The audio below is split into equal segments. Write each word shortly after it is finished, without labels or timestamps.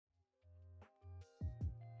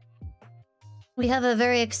We have a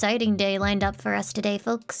very exciting day lined up for us today,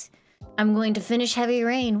 folks. I'm going to finish Heavy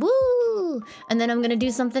Rain. Woo! And then I'm gonna do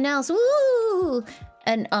something else. Woo!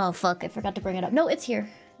 And oh fuck, I forgot to bring it up. No, it's here.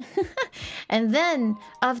 And then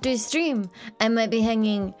after stream, I might be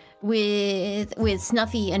hanging with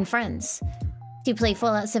Snuffy and friends to play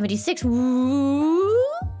Fallout 76. Woo!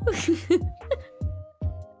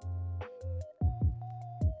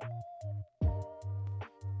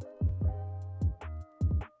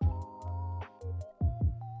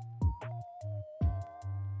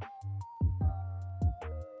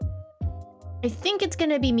 I think it's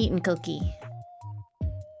gonna be meat and cookie.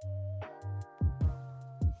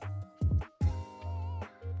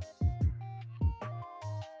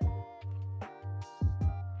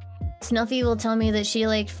 Snuffy will tell me that she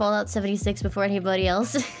liked Fallout 76 before anybody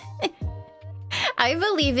else. I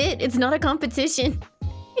believe it. It's not a competition.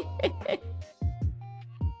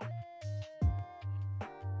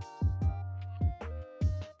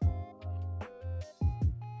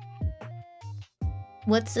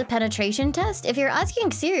 What's a penetration test? If you're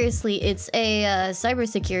asking seriously, it's a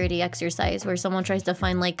cybersecurity exercise where someone tries to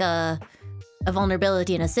find like a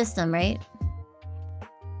vulnerability in a system, right?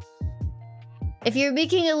 If you're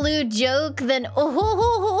making a lewd joke, then oh ho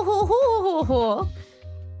ho ho ho ho ho ho.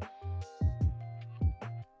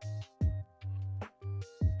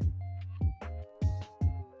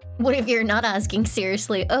 What if you're not asking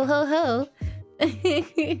seriously? Oh ho ho.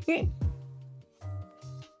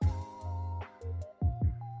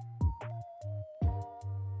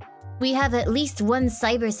 We have at least one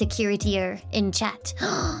cybersecuritier in chat.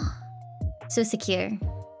 So secure.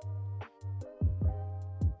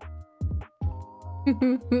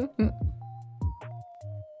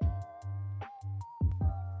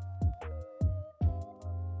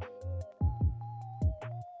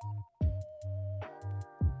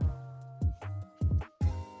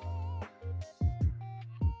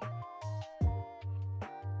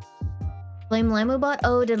 Blame Laimu bot?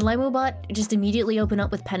 Oh, did Laimu bot just immediately open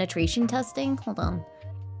up with penetration testing? Hold on.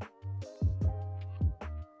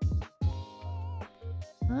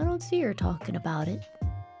 I don't see her talking about it.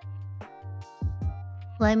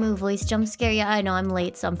 Laimu voice jump scare? Yeah, I know, I'm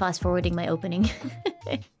late, so I'm fast forwarding my opening.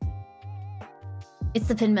 It's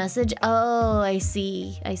the pin message? Oh, I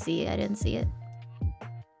see. I see. I didn't see it.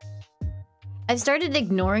 I've started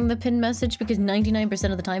ignoring the pin message because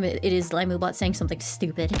 99% of the time it is Laimu bot saying something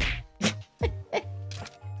stupid.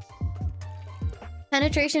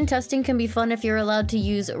 Penetration testing can be fun if you're allowed to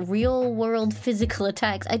use real-world physical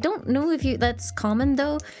attacks. I don't know if that's common,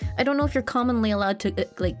 though. I don't know if you're commonly allowed to,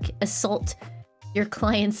 like, assault your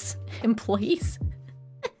client's employees.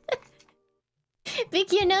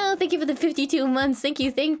 Thank you, no. Thank you for the 52 months. Thank you,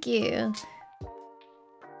 thank you.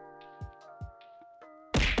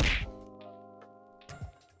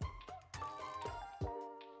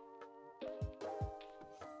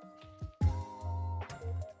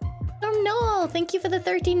 No, thank you for the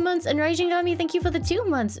 13 months. And Raijingami, thank you for the 2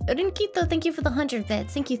 months. Urinkito, thank you for the 100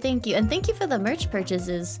 bits. Thank you, thank you. And thank you for the merch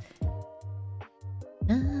purchases.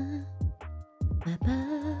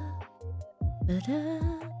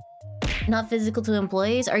 Not physical to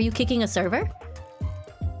employees. Are you kicking a server?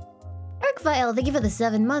 Arcvile, thank you for the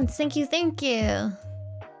 7 months. Thank you, thank you.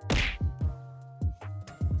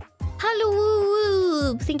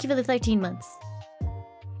 Hello, thank you for the 13 months.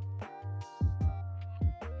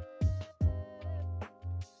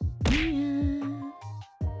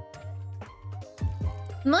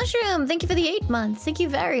 Mushroom, thank you for the 8 months. Thank you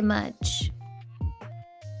very much.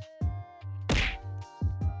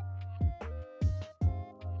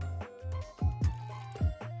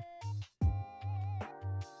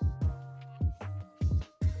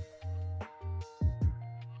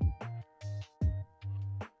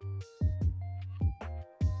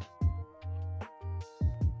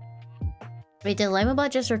 Wait, did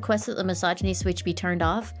Limebot just request that the misogyny switch be turned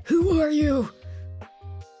off? Who are you?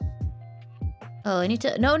 Oh, I need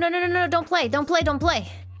to... No, don't play, don't play, don't play.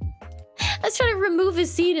 I was trying to remove a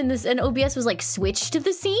scene in this and OBS was like, switch to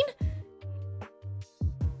the scene?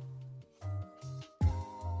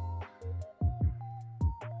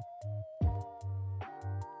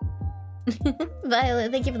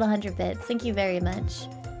 Violet, thank you for the 100 bits. Thank you very much.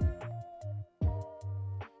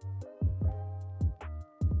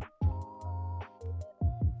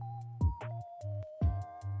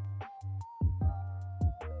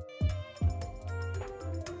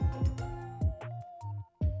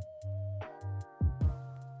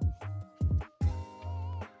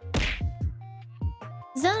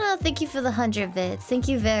 Zana, thank you for the 100 bits. Thank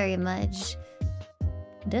you very much.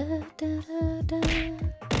 Da, da, da, da.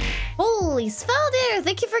 Holy Svaldir,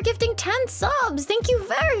 thank you for gifting 10 subs. Thank you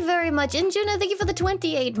very, very much. And Juno, thank you for the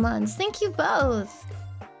 28 months. Thank you both.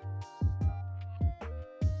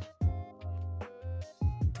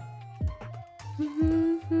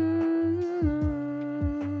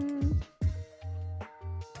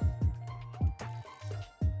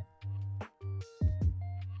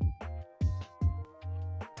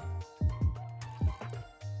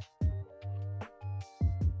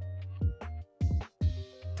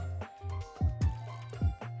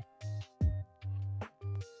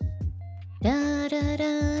 Da, da,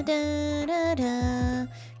 da, da, da, da.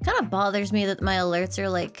 Kind of bothers me that my alerts are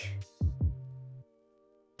like...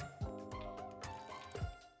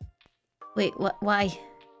 Wait, what? Why?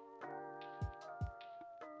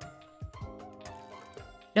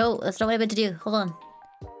 No, that's not what I meant to do. Hold on.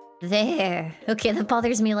 There. Okay, that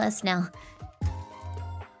bothers me less now.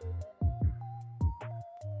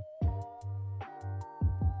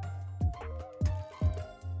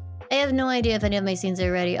 I have no idea if any of my scenes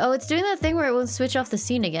are ready. Oh, it's doing that thing where it won't switch off the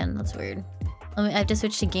scene again. That's weird. I have to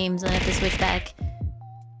switch to games, and I have to switch back.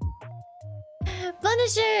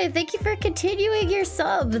 Punisher, thank you for continuing your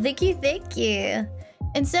sub. Thank you, thank you.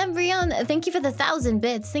 And Sambrion, thank you for the 1,000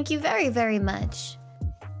 bits. Thank you very, very much.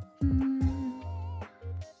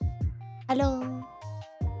 Hello.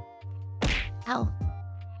 Ow.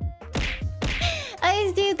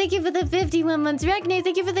 Ice Dude, thank you for the 51 months. Ragnar,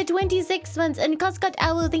 thank you for the 26 months. And Coscott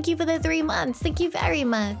Owl, thank you for the 3 months. Thank you very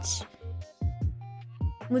much.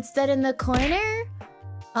 What's that in the corner?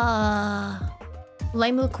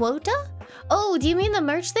 Laimu quota? Oh, do you mean the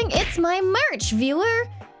merch thing? It's my merch, viewer!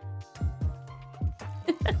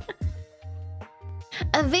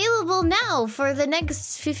 Available now for the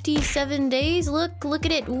next 57 days. Look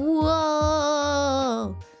at it.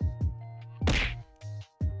 Whoa!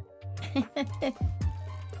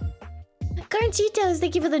 Carchitos,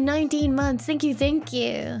 thank you for the 19 months. Thank you, thank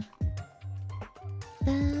you.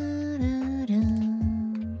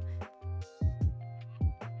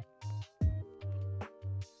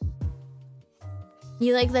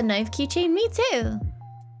 You like the knife keychain? Me too.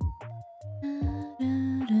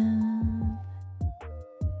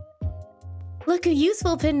 Look, a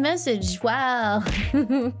useful pinned message. Wow.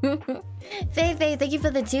 Faye, thank you for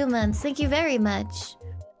the 2 months. Thank you very much.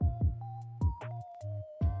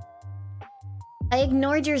 I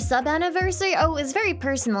ignored your sub anniversary. Oh, it's very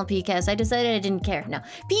personal, Picas. I decided I didn't care. No.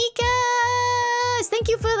 Picas! Thank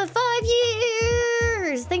you for the 5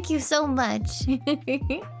 years! Thank you so much.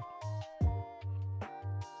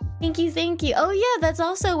 Thank you, thank you. Oh yeah, that's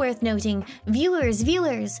also worth noting. Viewers,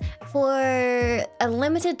 for a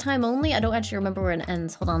limited time only. I don't actually remember where it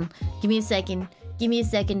ends. Hold on. Give me a second.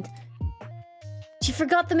 She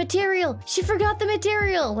forgot the material.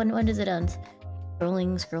 When does it end?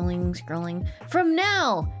 Scrolling. From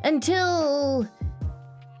now until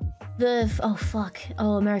the... Oh, fuck.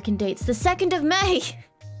 Oh, American dates. The 2nd of May.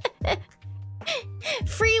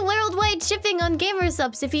 Free worldwide shipping on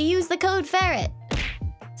Gamersubs if you use the code Ferret.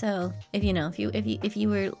 So, if you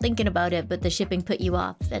were thinking about it, but the shipping put you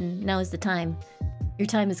off, then now is the time. Your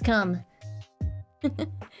time has come.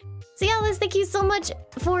 Cialis, thank you so much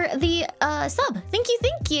for the sub. Thank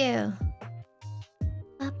you.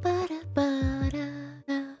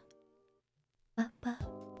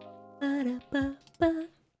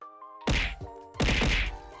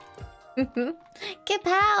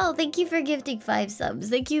 Kapow, thank you for gifting 5 subs.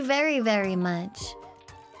 Thank you very, very much.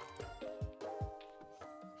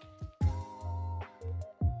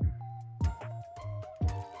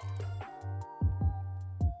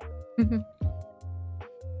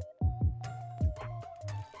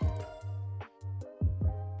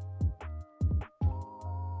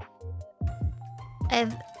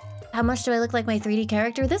 How much do I look like my 3D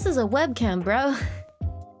character? This is a webcam, bro.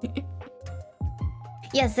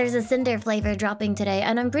 Yes, there's a Cinder flavor dropping today,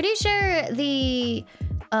 and I'm pretty sure the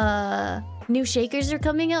new shakers are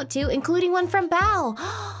coming out too, including one from Bao.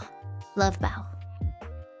 Love Bao.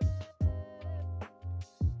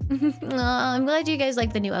 I'm glad you guys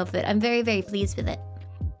like the new outfit. I'm very, very pleased with it.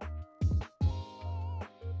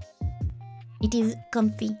 It is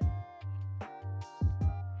comfy.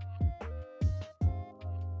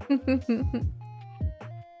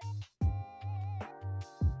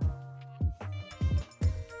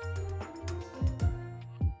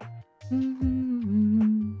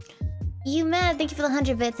 You mad? Thank you for the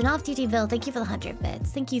 100 bits. And off TT Bill, thank you for the 100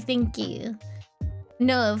 bits. Thank you.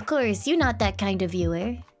 No, of course, you're not that kind of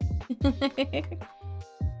viewer.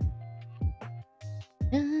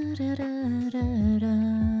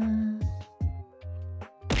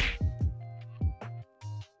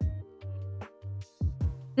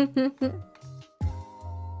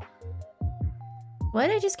 Why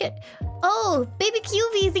did I just get... Oh, Baby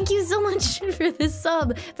QV, thank you so much for this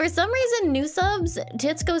sub. For some reason, new subs,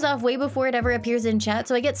 tits goes off way before it ever appears in chat,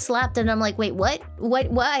 so I get slapped and I'm like, wait, what? What?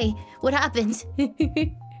 Why? What happened?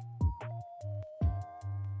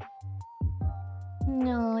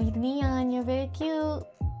 No, Leon, you're very cute.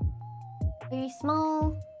 Very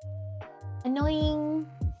small. Annoying.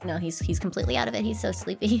 No, he's completely out of it. He's so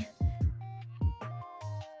sleepy.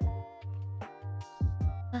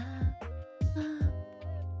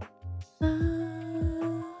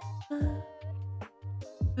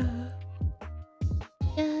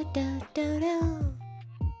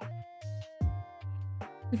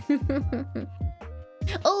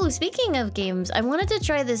 Oh, speaking of games, I wanted to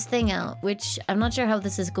try this thing out, which I'm not sure how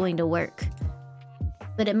this is going to work.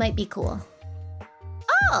 But it might be cool.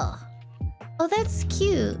 Oh! Oh, that's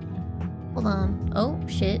cute. Hold on. Oh,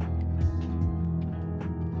 shit.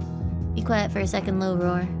 Be quiet for a second, low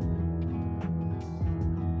roar.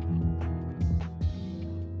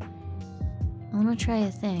 I wanna try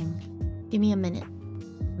a thing. Give me a minute.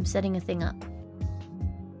 I'm setting a thing up.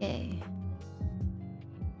 Okay.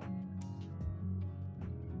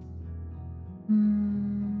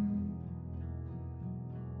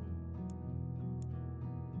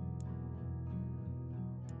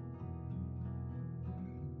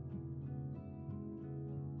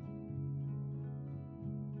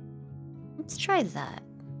 Let's try that.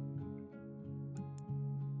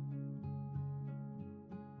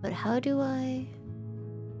 But how do I...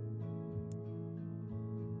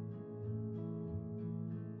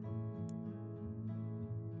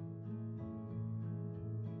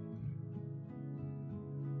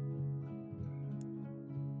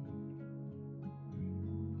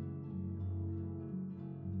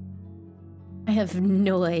 I have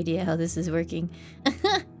no idea how this is working.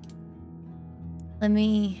 Let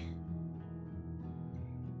me...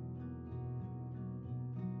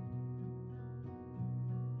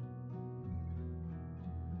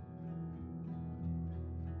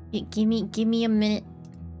 Give me a minute.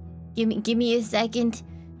 Give me a second.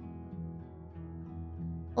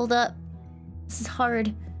 Hold up. This is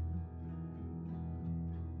hard.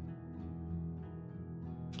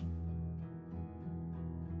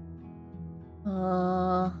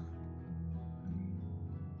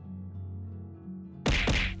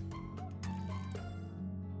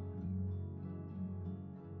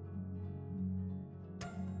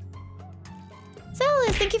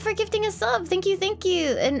 Salas, thank you for gifting a sub. Thank you, thank you.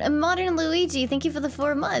 And Modern Luigi, thank you for the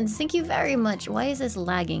 4 months. Thank you very much. Why is this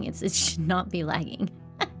lagging? It should not be lagging.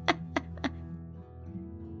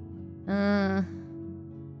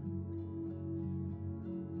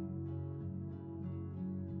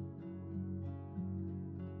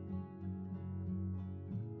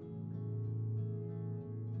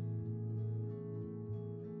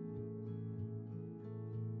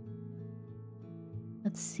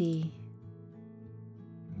 Let's see.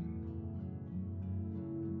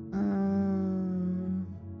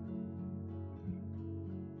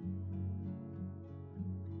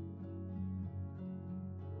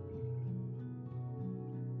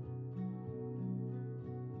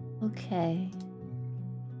 Okay.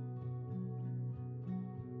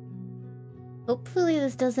 Hopefully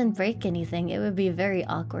this doesn't break anything. It would be very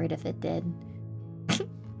awkward if it did.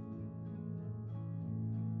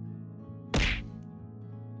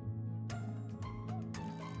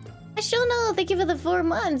 Shono, thank you for the 4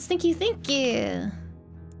 months. Thank you, thank you.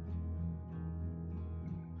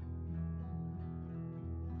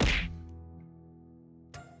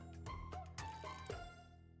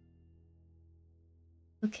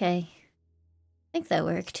 Okay. I think that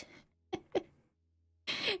worked.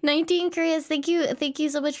 19 Koreas, thank you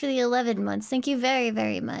so much for the 11 months. Thank you very,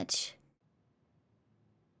 very much.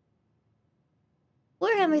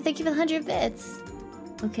 Warhammer, thank you for the 100 bits.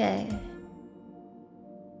 Okay.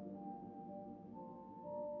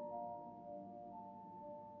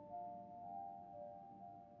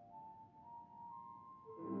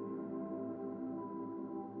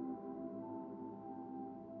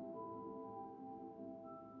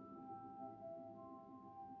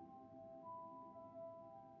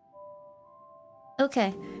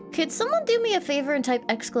 Okay. Could someone do me a favor and type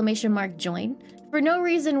 !join? For no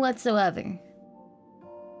reason whatsoever.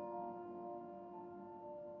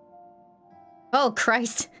 Oh,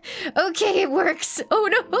 Christ. Okay, it works. Oh,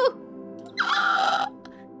 no.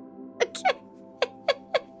 Okay.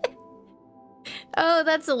 Oh,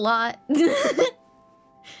 that's a lot.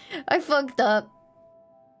 I fucked up.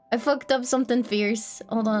 I fucked up something fierce.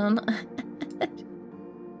 Hold on.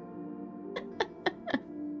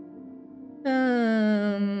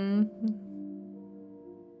 Um...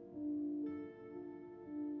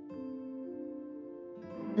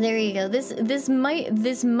 There you go. This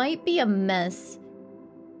might be a mess.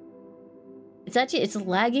 It's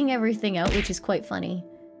lagging everything out, which is quite funny.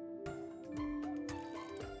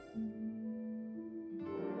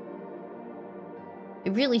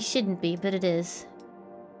 It really shouldn't be, but it is.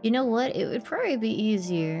 You know what? It would probably be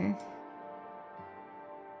easier.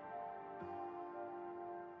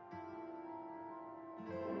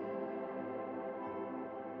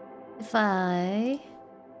 If I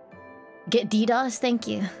get DDoS, thank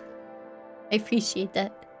you. I appreciate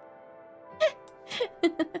that.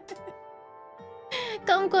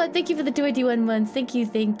 Kumquat, thank you for the 21 months. Thank you,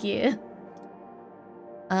 thank you.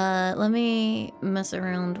 Let me mess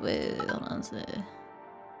around with... Hold on a sec.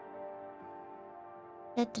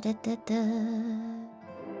 Da, da, da, da, da.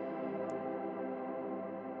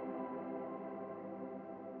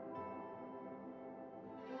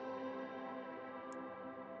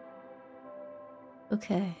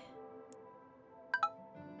 Okay.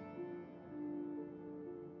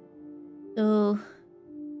 So...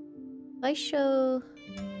 if I show...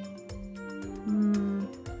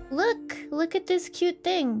 Look at this cute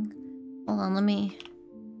thing. Hold on, let me...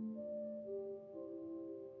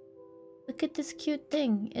 Look at this cute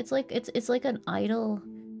thing. It's like an idle...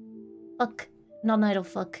 Fuck. Not an idle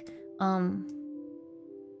fuck.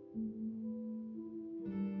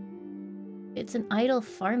 It's an idle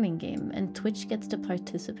farming game, and Twitch gets to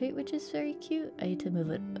participate, which is very cute. I need to move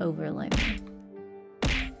it over, Laimu.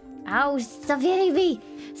 Ow, stop hitting me!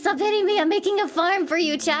 Stop hitting me! I'm making a farm for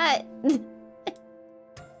you, chat!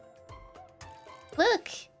 Look!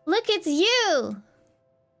 Look, it's you!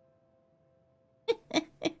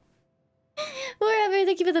 Wherever,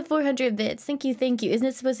 thank you for the 400 bits. Thank you, thank you. Isn't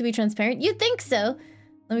it supposed to be transparent? You think so?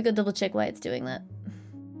 Let me go double check why it's doing that.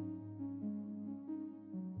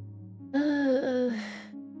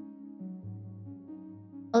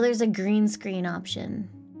 Oh, there's a green screen option.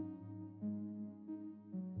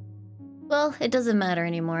 Well, it doesn't matter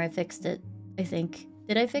anymore. I fixed it, I think.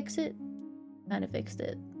 Did I fix it? Kinda fixed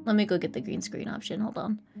it. Let me go get the green screen option. Hold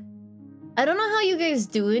on. I don't know how you guys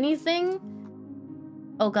do anything.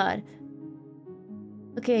 Oh god.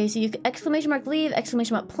 Okay, so you can exclamation mark leave,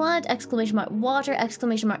 exclamation mark plant, exclamation mark water,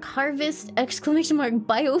 exclamation mark harvest, exclamation mark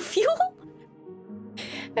biofuel,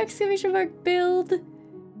 exclamation mark build,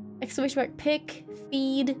 exclamation mark pick,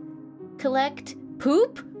 feed, collect,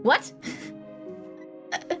 poop? What?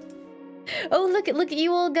 Oh, look at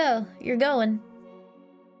you all go. You're going.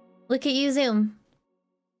 Look at you zoom.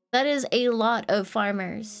 That is a lot of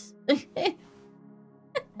farmers.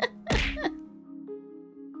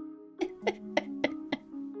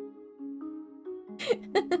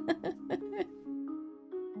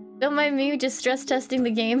 Don't mind me, just stress testing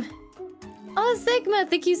the game. Oh, Sigma,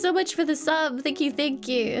 thank you so much for the sub. Thank you, thank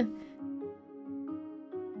you.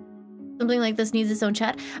 Something like this needs its own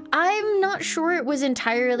chat. I'm not sure it was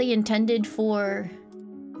entirely intended for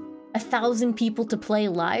 1,000 people to play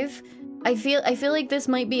live. I feel like this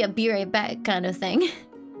might be a be right back kind of thing.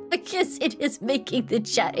 Because it is making the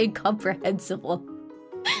chat incomprehensible.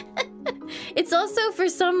 It's also for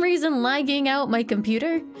some reason lagging out my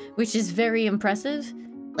computer, which is very impressive.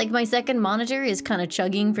 Like my second monitor is kind of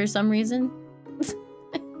chugging for some reason.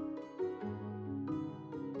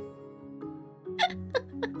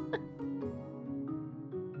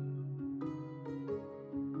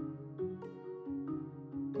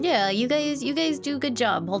 Yeah, you guys do a good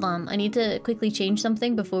job. Hold on, I need to quickly change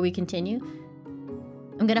something before we continue.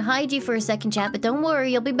 I'm gonna hide you for a second, chat, but don't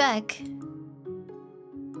worry, you'll be back.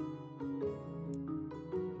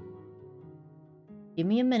 Give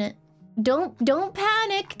me a minute. Don't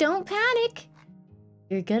panic, don't panic.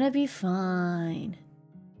 You're gonna be fine.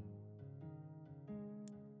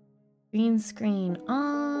 Green screen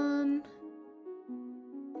on.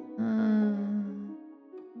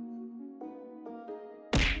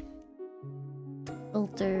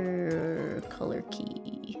 Filter color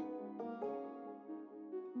key.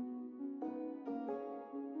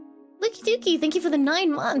 Looky Dookie, thank you for the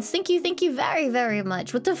 9 months. Thank you very, very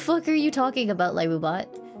much. What the fuck are you talking about, Laibubot?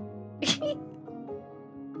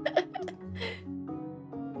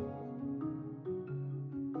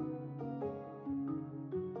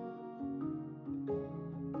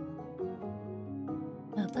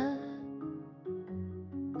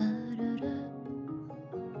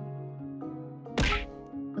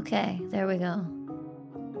 Okay, there we go.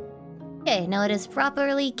 Okay, now it is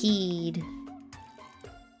properly keyed.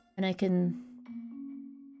 And I can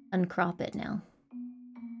uncrop it now.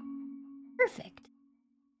 Perfect.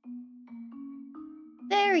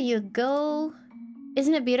 There you go.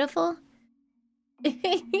 Isn't it beautiful?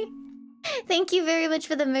 Thank you very much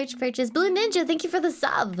for the merch purchase. Blue Ninja, thank you for the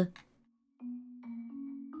sub.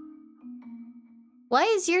 Why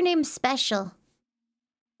is your name special?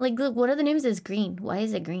 Like, look, one of the names is green. Why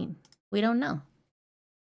is it green? We don't know.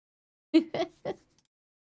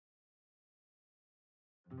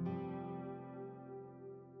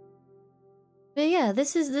 But yeah,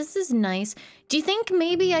 this is nice. Do you think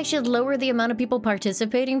maybe I should lower the amount of people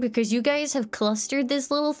participating because you guys have clustered this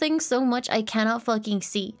little thing so much I cannot fucking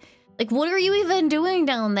see? Like, what are you even doing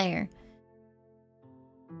down there?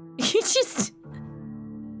 You just...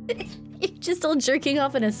 You're just all jerking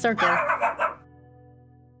off in a circle.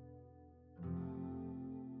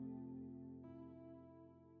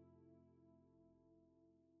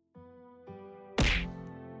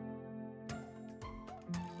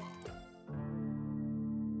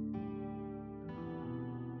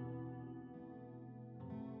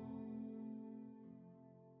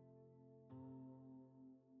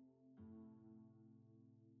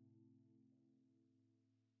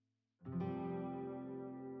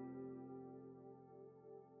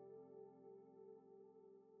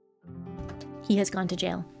 He has gone to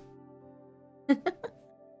jail.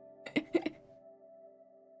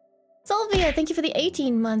 Solvia, thank you for the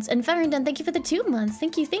 18 months. And Farrington, thank you for the 2 months.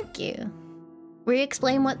 Thank you, thank you.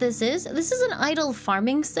 Re-explain what this is? This is an idle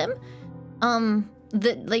farming sim.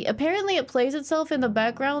 That, like, apparently it plays itself in the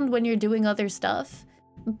background when you're doing other stuff.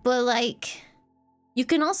 But, like, you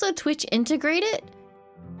can also Twitch integrate it.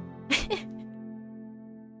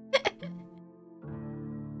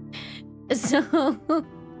 So...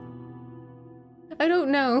 I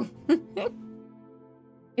don't know.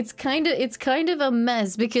 It's kind of a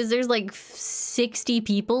mess because there's like 60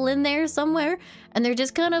 people in there somewhere and they're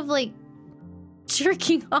just kind of like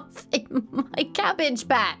jerking off in my cabbage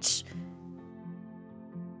patch.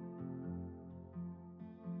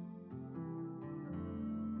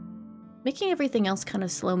 Making everything else kind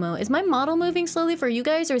of slow-mo. Is my model moving slowly for you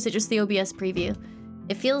guys or is it just the OBS preview?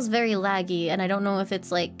 It feels very laggy and I don't know if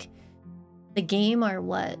it's like the game or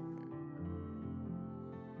what.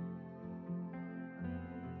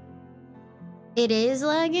 It is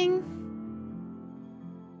lagging?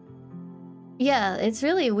 Yeah, it's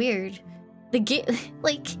really weird. The game,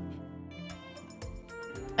 like...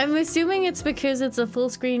 I'm assuming it's because it's a full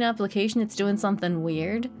screen application, it's doing something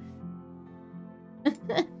weird.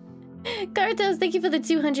 Cartos, thank you for the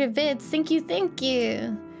 200 bits. Thank you, thank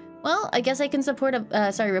you. Well, I guess I can support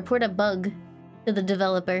a, report a bug to the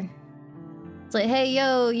developer. It's like, hey,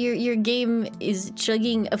 yo, your game is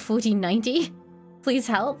chugging a 4090. Please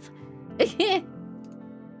help.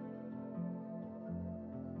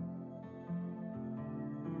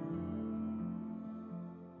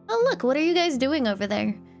 Oh look, what are you guys doing over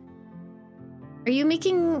there? Are you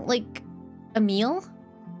making like a meal?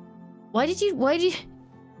 Why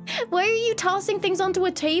are you tossing things onto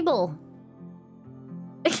a table?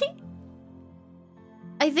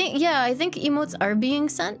 I think emotes are being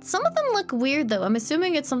sent. Some of them look weird though. I'm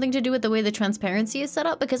assuming it's something to do with the way the transparency is set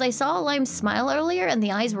up because I saw Lime smile earlier and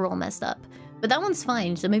the eyes were all messed up. But that one's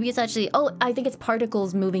fine, so maybe it's actually... Oh, I think it's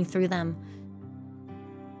particles moving through them.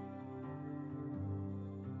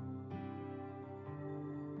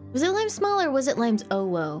 Was it Lime's smile or was it Lime's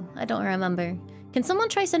OWO? I don't remember. Can someone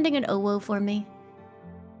try sending an OWO for me?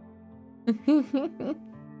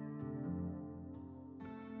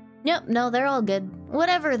 Yep, no, they're all good.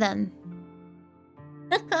 Whatever then.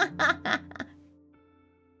 But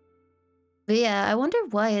yeah, I wonder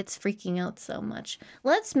why it's freaking out so much.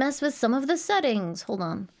 Let's mess with some of the settings. Hold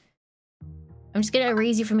on. I'm just gonna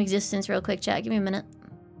erase you from existence real quick, chat. Give me a minute.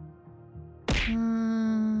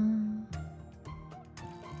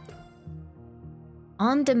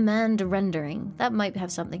 On-demand rendering. That might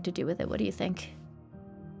have something to do with it. What do you think?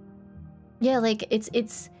 Yeah, like,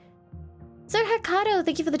 it's... Sir Hakado,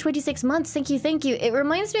 thank you for the 26 months. Thank you, thank you. It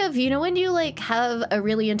reminds me of, you know when you, like, have a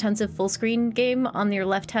really intensive full-screen game on your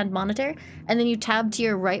left-hand monitor, and then you tab to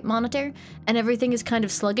your right monitor, and everything is kind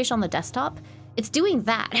of sluggish on the desktop? It's doing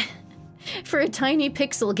that. For a tiny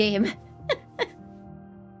pixel game.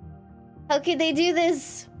 How could they do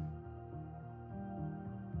this?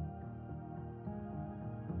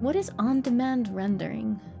 What is on-demand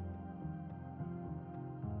rendering?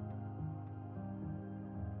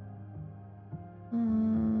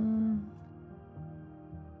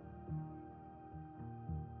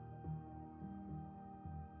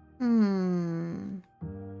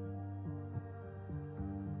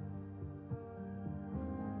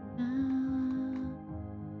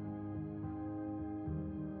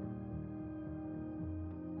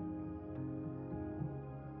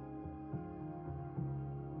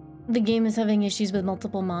 The game is having issues with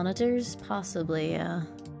multiple monitors? Possibly, yeah.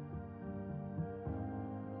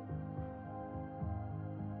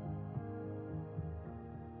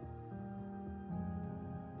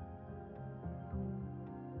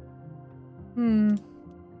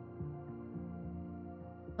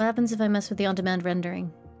 What happens if I mess with the on-demand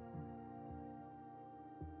rendering?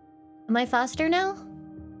 Am I faster now?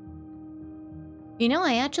 You know,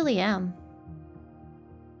 I actually am.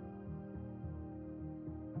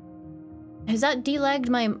 Has that delagged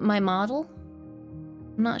my model?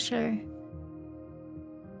 I'm not sure.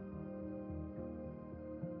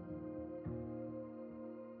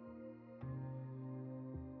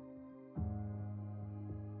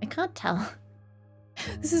 I can't tell.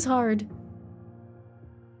 This is hard.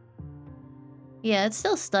 Yeah, it's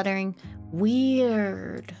still stuttering.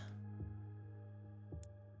 Weird.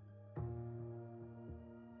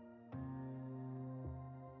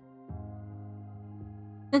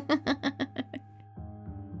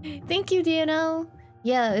 Thank you, DNO.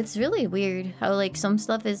 Yeah, it's really weird how, like, some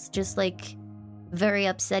stuff is just, like, very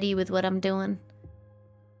upsetty with what I'm doing.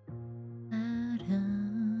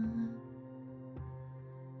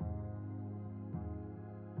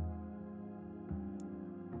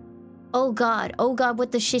 Oh god,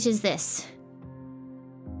 what the shit is this?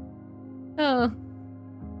 Oh.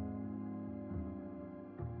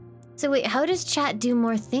 So wait, how does chat do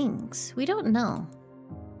more things? We don't know.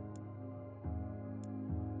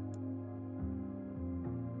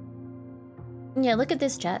 Yeah, look at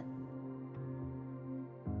this, chat.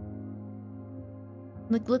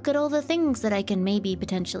 Look at all the things that I can maybe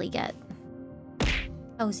potentially get.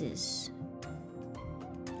 Houses.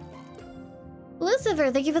 Lucifer,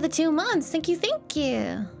 thank you for the 2 months. Thank you, thank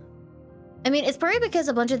you. I mean, it's probably because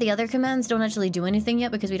a bunch of the other commands don't actually do anything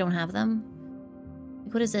yet because we don't have them.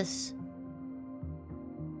 Like, what is this?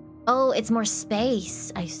 Oh, it's more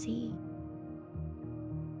space. I see.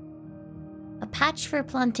 A patch for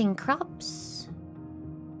planting crops.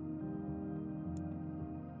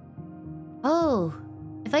 Oh,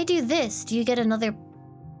 if I do this, do you get another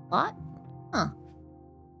plot? Huh.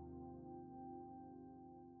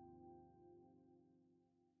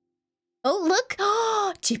 Oh, look!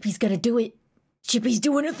 Oh, Chippy's gonna do it. Chippy's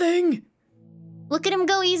doing a thing. Look at him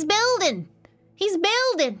go. He's building. He's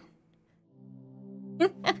building.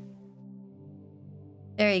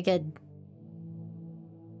 Very good.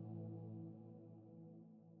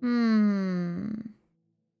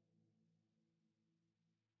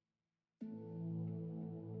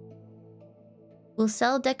 We'll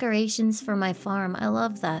sell decorations for my farm. I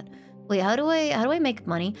love that. Wait, how do I make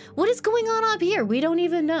money? What is going on up here? We don't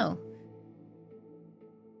even know.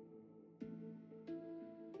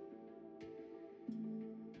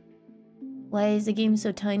 Why is the game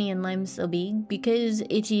so tiny and Lime so big? Because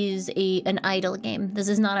it is an idle game. This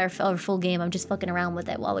is not our full game. I'm just fucking around with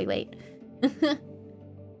it while we wait.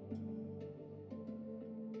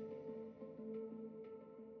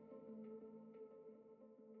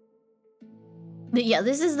 But yeah,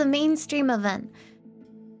 this is the mainstream event.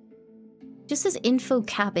 Just says info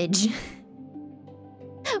cabbage.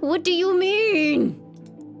 What do you mean?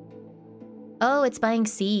 Oh, it's buying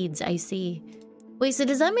seeds. I see. Wait, so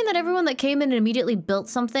does that mean that everyone that came in and immediately built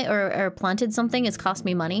something or planted something has cost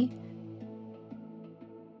me money?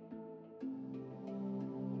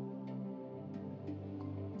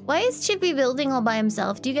 Why is Chippy building all by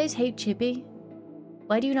himself? Do you guys hate Chippy?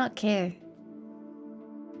 Why do you not care?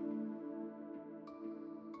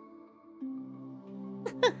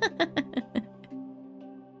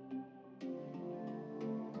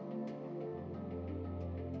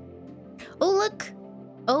 Oh, look!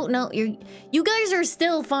 Oh, no, you guys are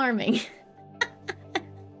still farming.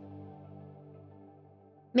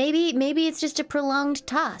 Maybe it's just a prolonged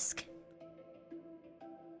task.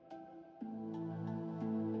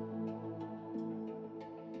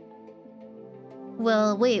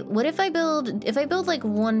 Well, wait, what if I build like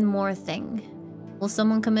one more thing? Will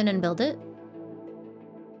someone come in and build it?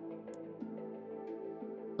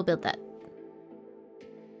 We'll build that.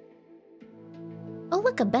 Oh,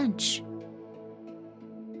 look, a bench.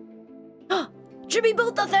 Jimmy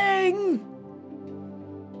built the thing!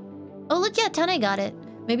 Oh, look, yeah, Tane got it.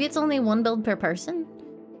 Maybe it's only one build per person?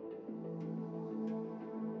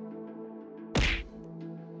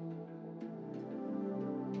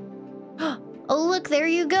 Oh, look, there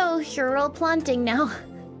you go. You're all planting now.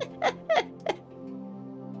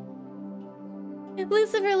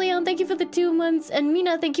 Lucifer Leon, thank you for the 2 months. And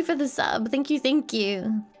Mina, thank you for the sub. Thank you, thank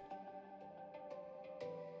you.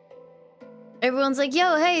 Everyone's like,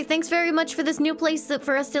 yo, hey, thanks very much for this new place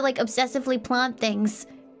for us to, like, obsessively plant things.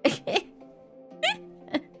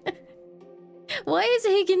 Why is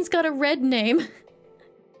Higgins got a red name?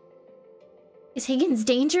 Is Higgins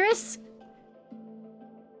dangerous?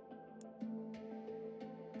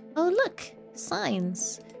 Oh, look.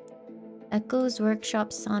 Signs. Echo's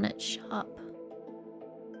Workshop, Sonnet Shop.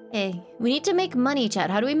 Okay, we need to make money, chat.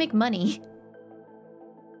 How do we make money?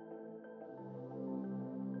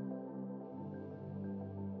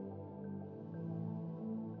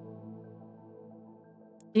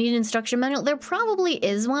 We need an instruction manual. There probably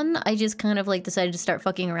is one. I just kind of like decided to start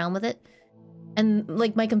fucking around with it. And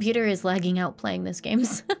like my computer is lagging out playing this game,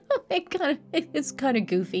 so it's kind of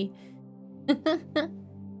goofy.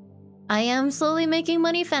 I am slowly making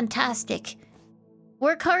money. Fantastic.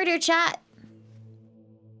 Work harder, chat.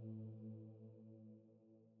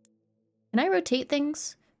 Can I rotate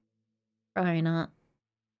things? Probably not.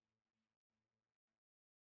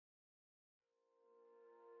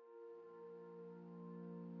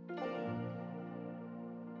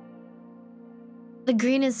 The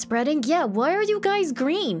green is spreading? Yeah, why are you guys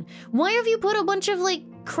green? Why have you put a bunch of, like,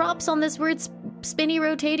 crops on this weird spinny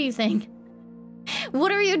rotatey thing?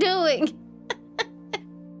 What are you doing?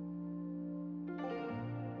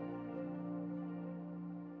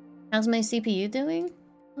 How's my CPU doing?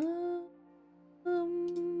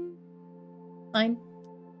 Fine.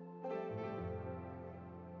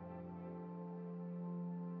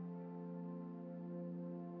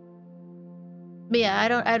 But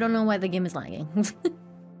yeah, I don't know why the game is lagging.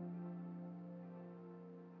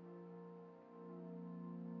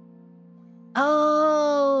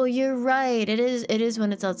 Oh, you're right. It is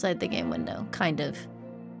when it's outside the game window, kind of.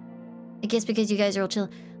 I guess because you guys are all chill.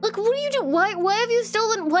 Look, what are you doing? Why have you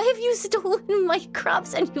stolen my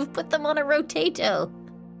crops and you've put them on a rotato?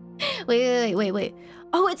 Wait.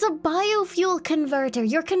 Oh, it's a biofuel converter.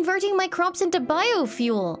 You're converting my crops into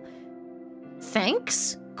biofuel.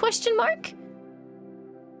 Thanks? Question mark?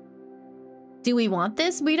 Do we want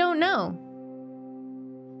this? We don't know.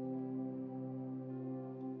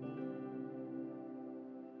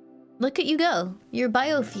 Look at you go. You're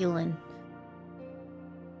biofueling.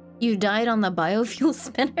 You died on the biofuel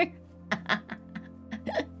spinner?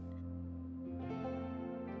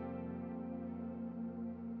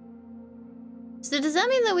 So does that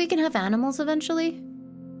mean that we can have animals eventually?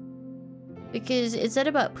 Because it said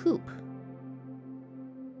about poop.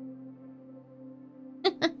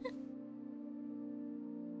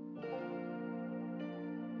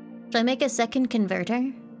 Should I make a second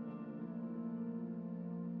converter?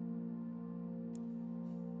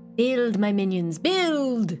 Build, my minions,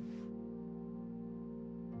 build!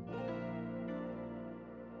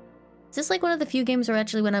 Is this like one of the few games where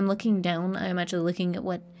actually when I'm looking down, I'm actually looking at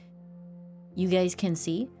what you guys can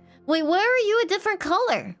see? Wait, why are you a different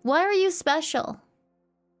color? Why are you special?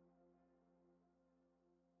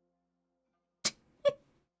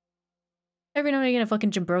 Every now and again a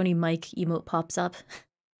fucking jabroni mic emote pops up.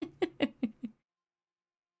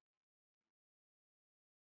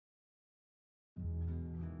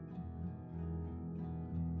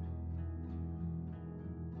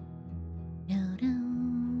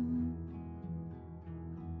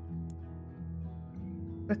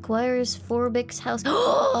 Requires 4 Bix house.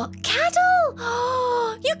 Oh, cattle!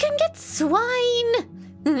 Oh, you can get swine!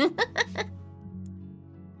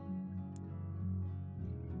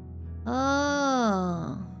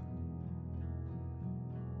 Oh.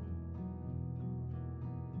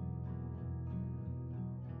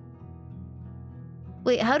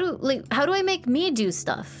 Wait, how do I make me do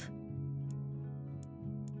stuff?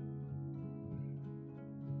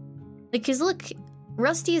 Like, 'cause look,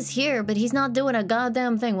 Rusty is here, but he's not doing a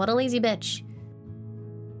goddamn thing. What a lazy bitch.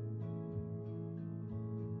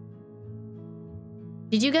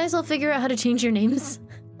 Did you guys all figure out how to change your names?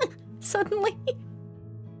 Suddenly?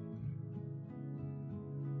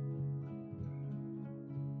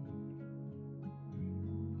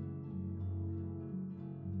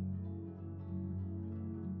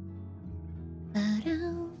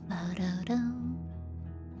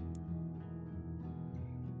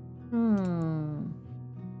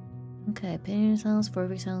 Okay, Penny's house,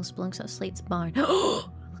 Forby's house, Blunk's house, Slate's barn.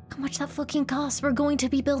 Look how much that fucking costs. We're going to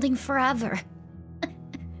be building forever.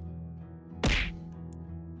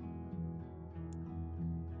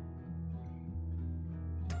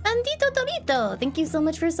 Andito Torito, thank you so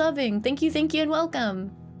much for subbing. Thank you, and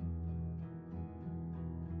welcome.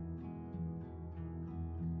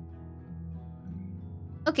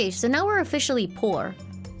 Okay, so now we're officially poor.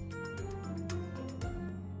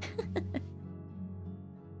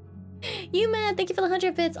 You man, thank you for the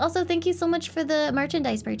 100 bits. Also, thank you so much for the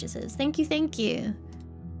merchandise purchases. Thank you.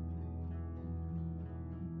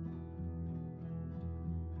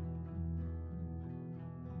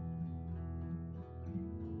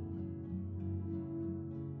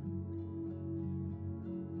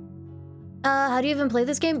 How do you even play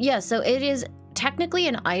this game? Yeah, so it is technically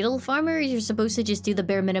an idle farmer. You're supposed to just do the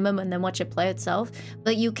bare minimum and then watch it play itself.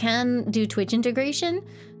 But you can do Twitch integration.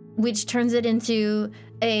 which turns it into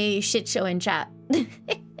a shit show in chat.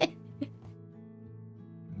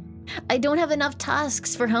 I don't have enough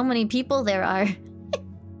tasks for how many people there are.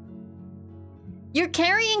 You're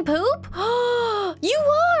carrying poop? You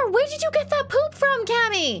are! Where did you get that poop from,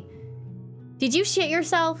 Cammy? Did you shit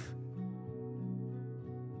yourself?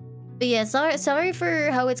 But yeah, sorry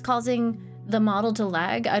for how it's causing the model to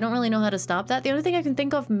lag. I don't really know how to stop that. The only thing I can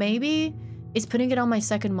think of maybe is putting it on my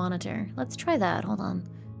second monitor. Let's try that. Hold on.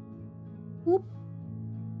 Whoop.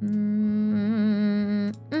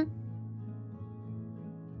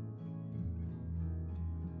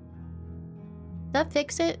 That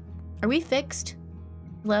fix it? Are we fixed?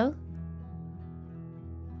 Hello?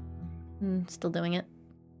 Still doing it.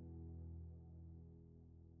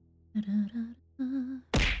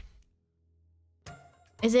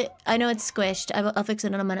 Is it? I know it's squished. I'll fix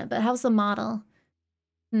it in a minute, but how's the model?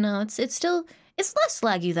 No, it's still... It's less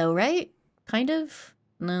laggy though, right? Kind of?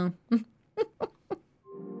 No.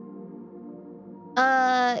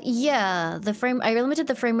 Yeah. I limited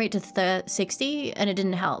the frame rate to 60 and it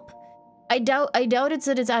didn't help. I doubt it's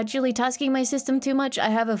that it's actually tasking my system too much. I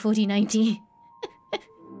have a 4090.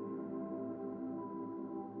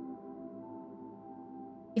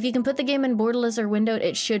 If you can put the game in borderless or windowed,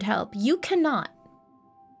 it should help. You cannot.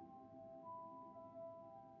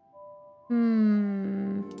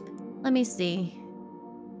 Let me see.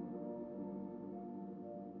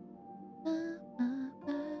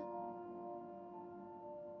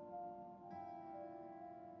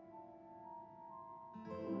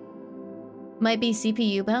 Might be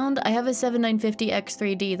CPU bound. I have a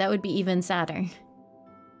 7950X3D. That would be even sadder.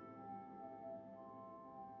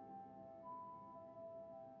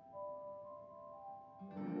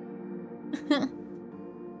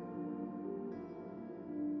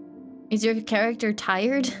 Is your character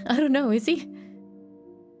tired? I don't know, is he?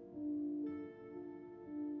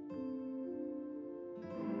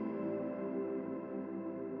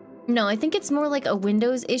 No, I think it's more like a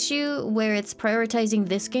Windows issue where it's prioritizing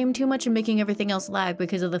this game too much and making everything else lag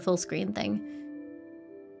because of the full screen thing.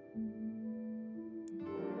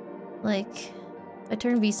 Like, I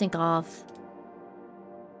turn VSync off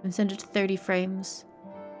and send it to 30 frames.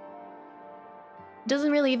 It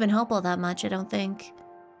doesn't really even help all that much, I don't think.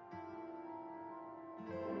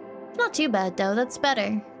 It's not too bad though, that's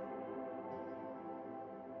better.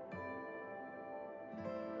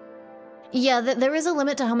 Yeah, there is a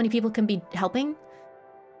limit to how many people can be helping.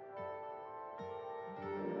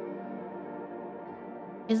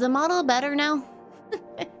 Is the model better now?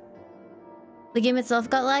 The game itself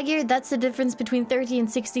got laggier? That's the difference between 30 and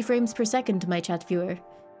 60 frames per second to my chat viewer.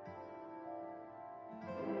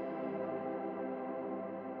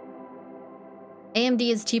 AMD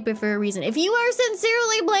is cheaper for a reason. If you are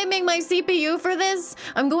sincerely blaming my CPU for this,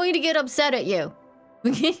 I'm going to get upset at you.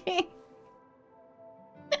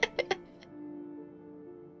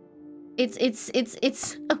 It's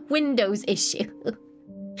a Windows issue.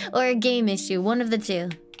 Or a game issue, one of the two.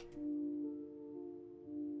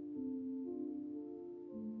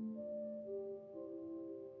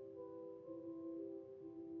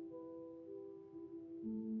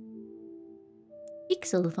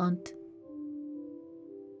 Pixel font.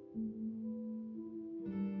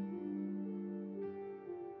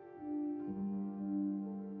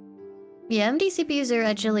 Yeah, AMD CPUs are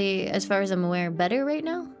actually, as far as I'm aware, better right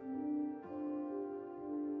now.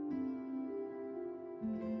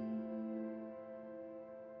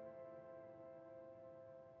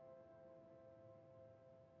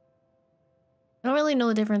 I don't really know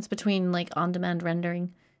the difference between, like, on-demand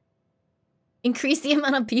rendering. Increase the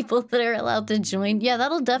amount of people that are allowed to join. Yeah,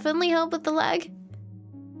 that'll definitely help with the lag.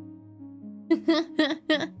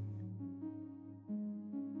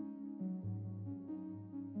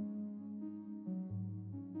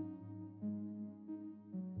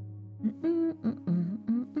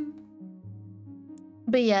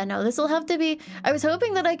 But yeah, no, this will have to be... I was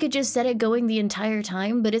hoping that I could just set it going the entire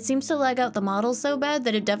time, but it seems to lag out the model so bad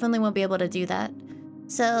that it definitely won't be able to do that.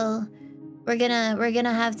 So, we're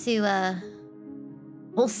gonna have to,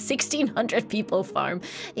 whole 1,600 people farm.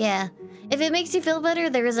 Yeah. If it makes you feel better,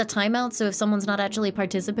 there is a timeout, so if someone's not actually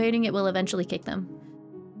participating, it will eventually kick them.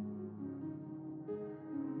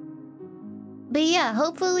 But yeah,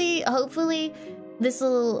 hopefully this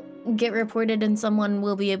will get reported and someone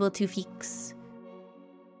will be able to fix.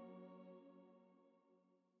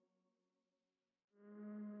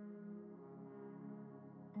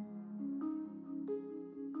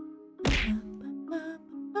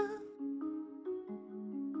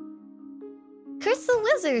 Crystal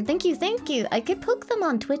Wizard, thank you. I could poke them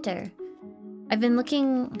on Twitter. I've been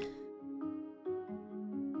looking...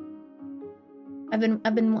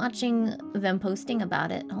 I've been watching them posting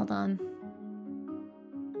about it. Hold on.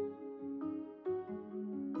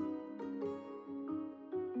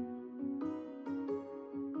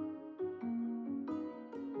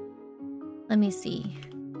 Let me see.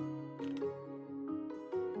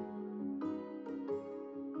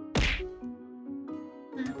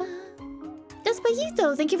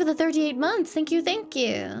 Despacito, thank you for the 38 months. Thank you, thank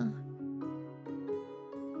you.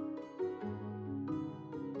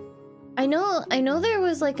 I know there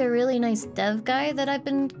was like a really nice dev guy that I've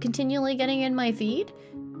been continually getting in my feed,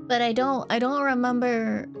 but I don't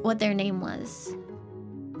remember what their name was.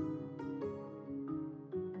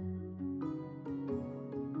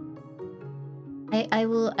 I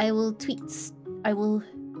will tweet. I will.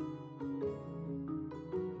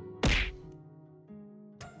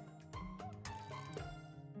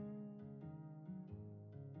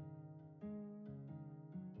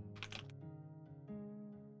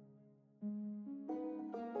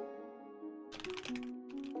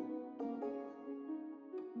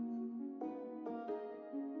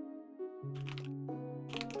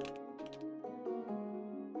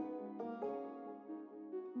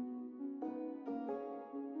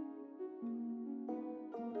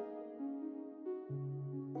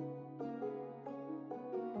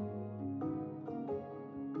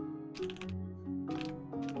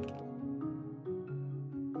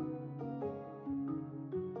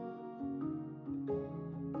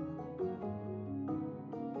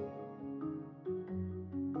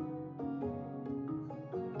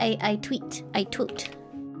 I tweet. I tweet.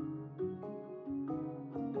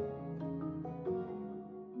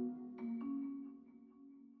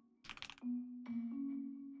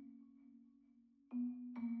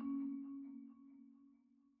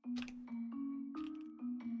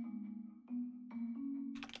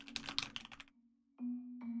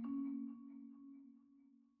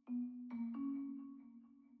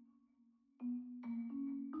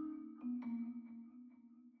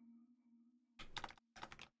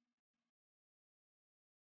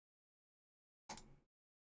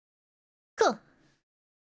 Cool.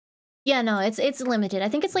 Yeah, no, it's limited. I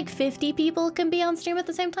think it's like 50 people can be on stream at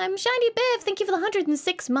the same time. Shiny Biff, thank you for the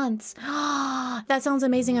 106 months. That sounds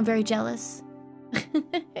amazing. I'm very jealous.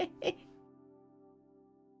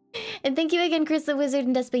 And thank you again, Chris the Wizard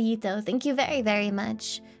and Despacito. Thank you very, very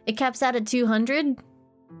much. It caps out at 200?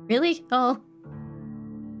 Really? Oh.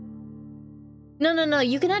 No.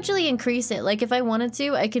 You can actually increase it. Like, if I wanted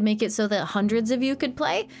to, I could make it so that hundreds of you could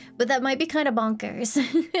play. But that might be kind of bonkers.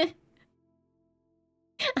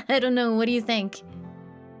 I don't know. What do you think?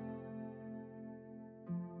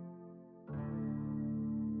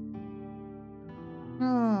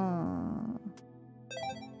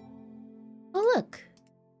 Oh, look.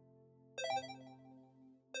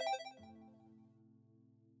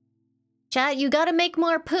 Chat, you gotta make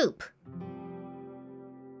more poop.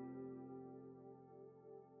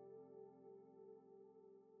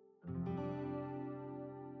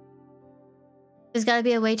 There's gotta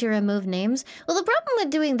be a way to remove names. Well, the problem with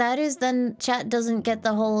doing that is then chat doesn't get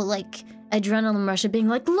the whole, like, adrenaline rush of being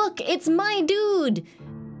like, look, it's my dude!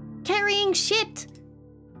 Carrying shit!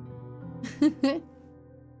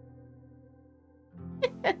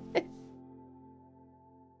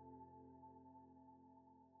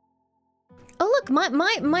 Oh, look,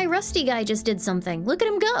 my rusty guy just did something. Look at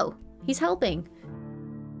him go. He's helping.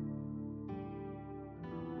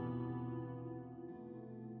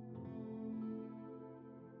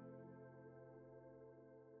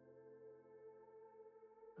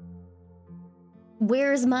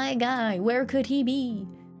 Where's my guy? Where could he be?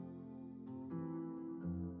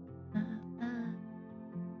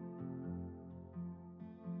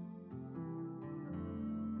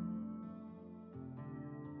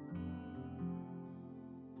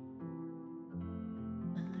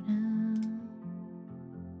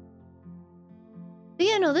 But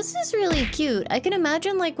yeah, no, this is really cute. I can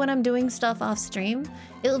imagine, like, when I'm doing stuff off stream,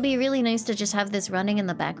 it'll be really nice to just have this running in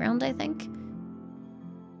the background, I think.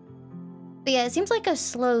 But yeah, it seems like a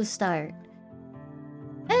slow start.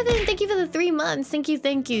 Evan, thank you for the 3 months. Thank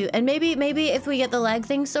you. And maybe if we get the lag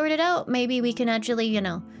thing sorted out, maybe we can actually, you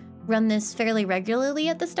know, run this fairly regularly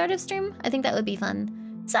at the start of stream. I think that would be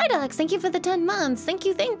fun. Psydox, thank you for the 10 months. Thank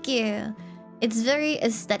you. It's very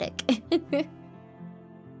aesthetic.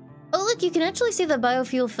 Oh, look, you can actually see the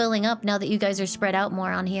biofuel filling up now that you guys are spread out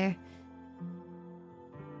more on here.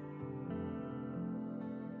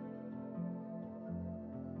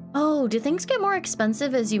 Oh, do things get more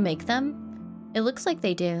expensive as you make them? It looks like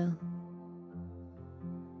they do.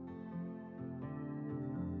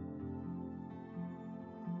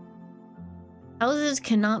 Houses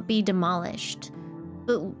cannot be demolished.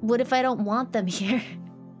 But what if I don't want them here?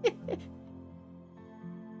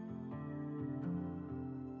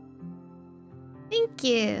 Thank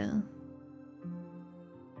you.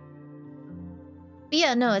 But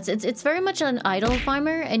yeah, no, it's very much an idle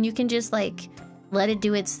farmer, and you can just like let it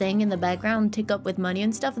do its thing in the background, tick up with money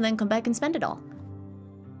and stuff, and then come back and spend it all.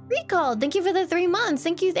 Recall, thank you for the 3 months.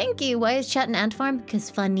 Thank you, thank you. Why is chat an ant farm? Because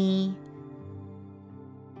funny.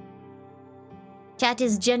 Chat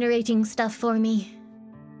is generating stuff for me.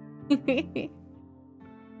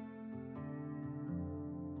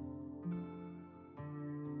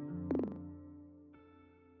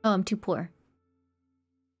 Oh, I'm too poor.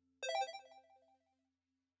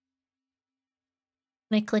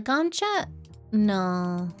 Can I click on chat?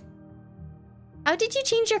 No. How did you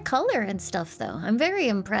change your color and stuff, though? I'm very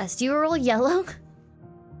impressed. You were all yellow.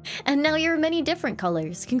 And now you're many different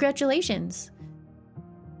colors. Congratulations.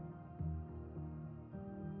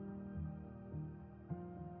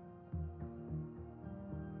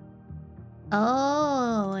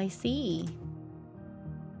 Oh, I see.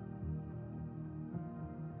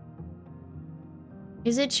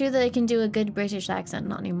 Is it true that I can do a good British accent?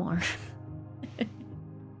 Not anymore.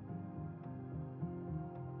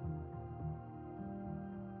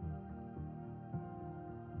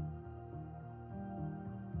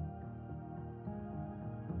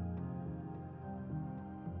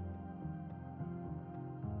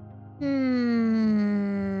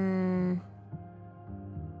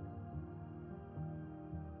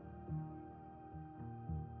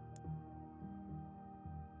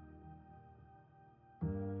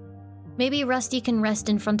 Maybe Rusty can rest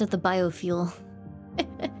in front of the biofuel.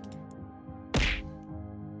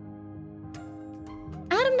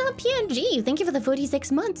 Adam.png, thank you for the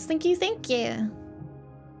 46 months. Thank you, thank you.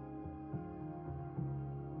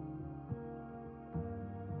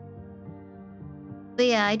 But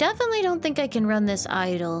yeah, I definitely don't think I can run this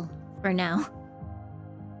idle for now.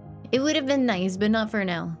 It would have been nice, but not for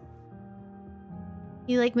now.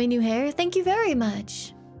 You like my new hair? Thank you very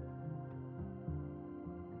much.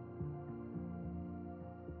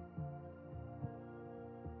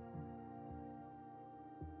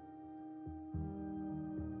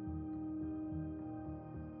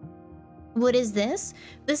 What is this?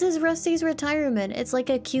 This is Rusty's Retirement. It's like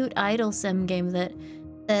a cute idle sim game that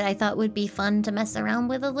I thought would be fun to mess around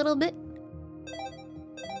with a little bit.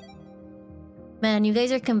 Man, you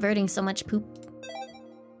guys are converting so much poop.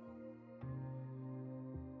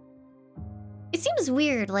 It seems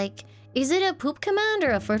weird, like, is it a poop command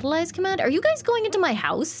or a fertilize command? Are you guys going into my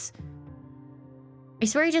house? I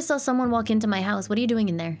swear I just saw someone walk into my house. What are you doing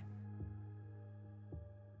in there?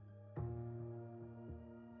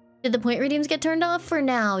 Did the point redeems get turned off? For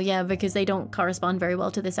now, yeah, because they don't correspond very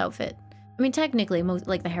well to this outfit. I mean, technically, most,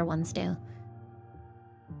 like the hair ones do.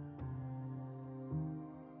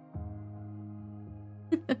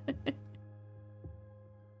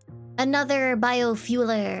 Another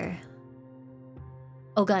biofueler.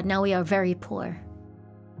 Oh god, now we are very poor.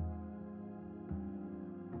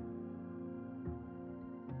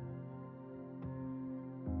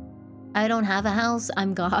 I don't have a house,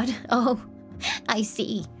 I'm God. Oh, I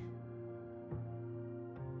see.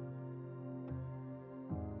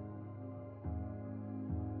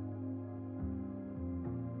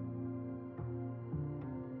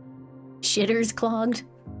 Shitter's clogged.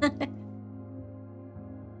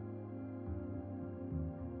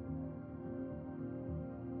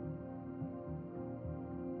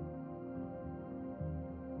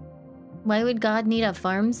 Why would God need a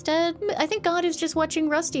farmstead? I think God is just watching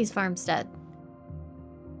Rusty's farmstead.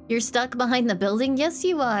 You're stuck behind the building? Yes,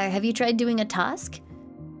 you are. Have you tried doing a task?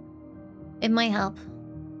 It might help.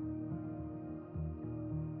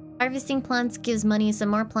 Harvesting plants gives money, so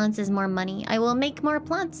more plants is more money. I will make more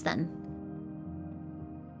plants then.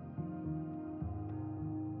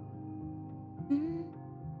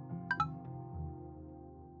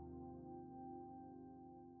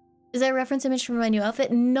 Is that a reference image for my new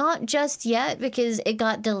outfit? Not just yet, because it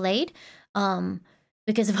got delayed.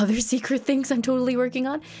 Because of other secret things I'm totally working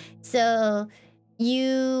on. So you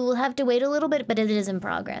will have to wait a little bit, but it is in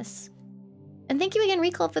progress. And thank you again,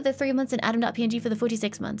 Recall, for the 3 months and Adam.png for the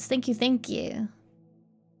 46 months. Thank you, thank you.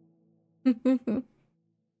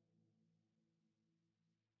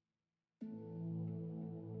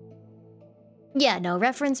 Yeah, no,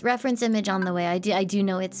 reference image on the way. I do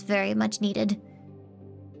know it's very much needed.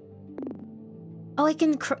 Oh,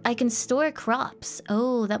 I can store crops.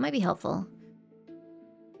 Oh, that might be helpful.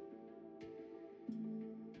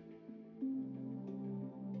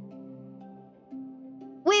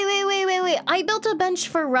 Wait. I built a bench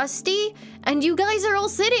for Rusty, and you guys are all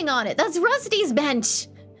sitting on it. That's Rusty's bench.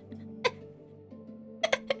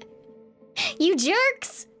 You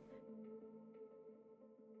jerks!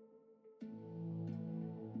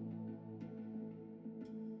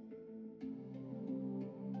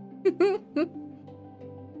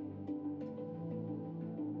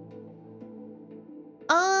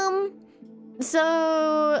 So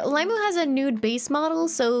Laimu has a nude base model,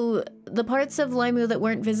 so the parts of Laimu that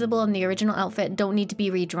weren't visible in the original outfit don't need to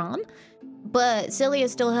be redrawn. But Celia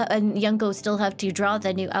and Yunko still have to draw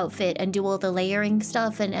the new outfit and do all the layering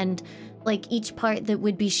stuff and like each part that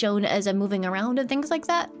would be shown as I'm moving around and things like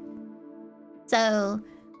that. So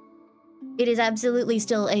it is absolutely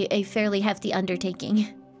still a fairly hefty undertaking.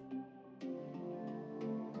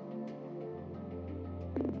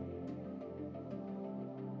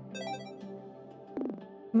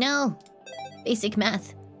 No. Basic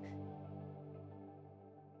math.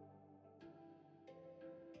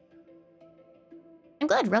 I'm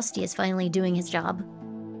glad Rusty is finally doing his job.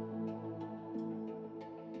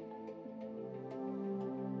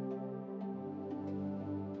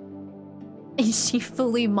 Is she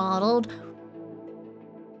fully modeled?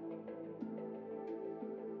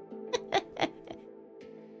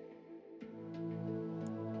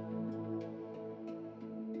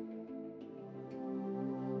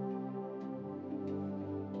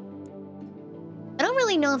 I don't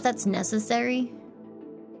really know if that's necessary.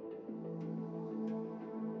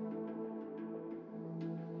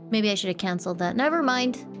 Maybe I should have canceled that. Never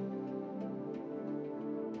mind.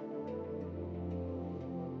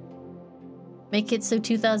 Make it so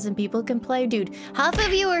 2,000 people can play? Dude, half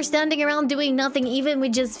of you are standing around doing nothing even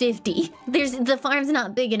with just 50. The farm's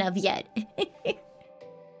not big enough yet.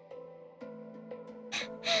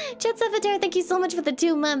 Chat Avatar, thank you so much for the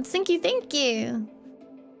 2 months. Thank you, thank you.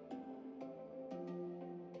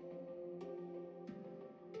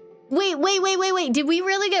 Wait. Did we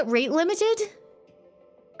really get rate limited?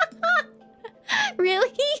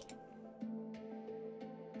 Really?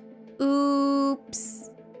 Oops.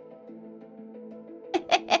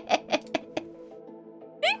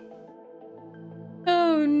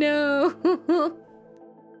 Oh no.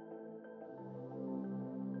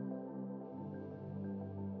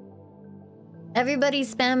 Everybody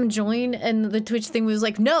spam join and the Twitch thing was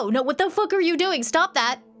like, no, what the fuck are you doing? Stop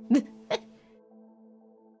that.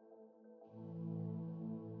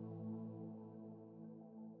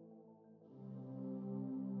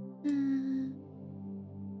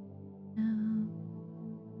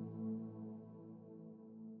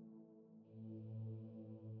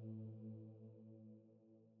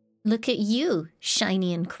 Look at you,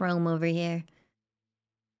 shiny and chrome over here.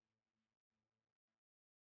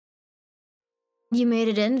 You made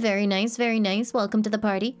it in. Very nice, very nice. Welcome to the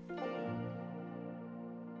party.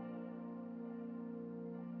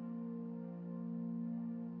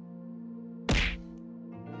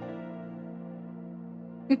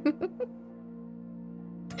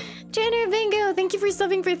 Jenner Bingo, thank you for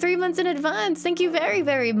subbing for 3 months in advance. Thank you very,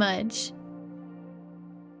 very much.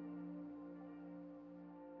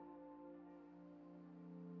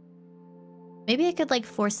 Maybe I could, like,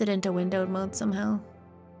 force it into windowed mode somehow.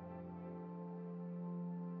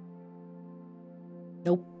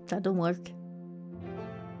 Nope, that don't work.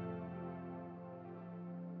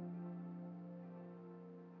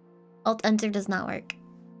 Alt-Enter does not work.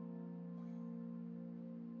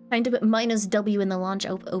 Trying to put -W in the launch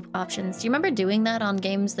options. Do you remember doing that on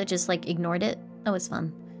games that just, like, ignored it? That was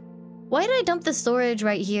fun. Why did I dump the storage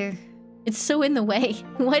right here? It's so in the way.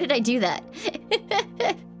 Why did I do that?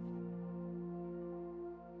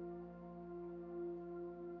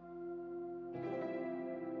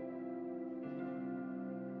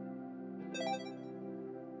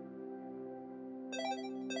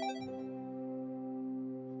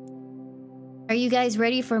 Are you guys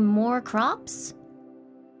ready for more crops?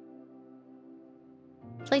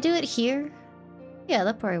 Should I do it here? Yeah,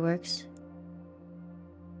 that probably works.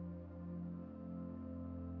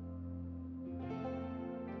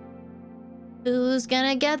 Who's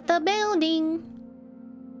gonna get the building?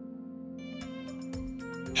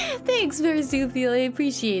 Thanks, Versuthiel. I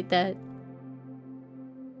appreciate that.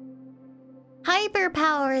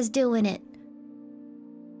 Hyperpower is doing it.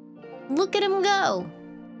 Look at him go.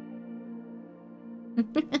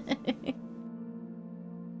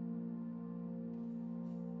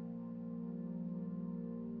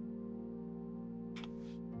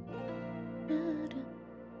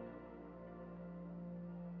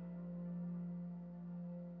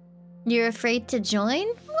 You're afraid to join?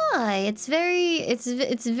 Why? It's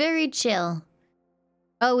very chill.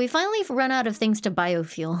 Oh, we finally run out of things to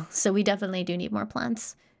biofuel, so we definitely do need more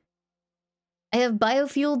plants. I have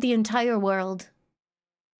biofueled the entire world.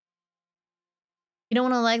 You don't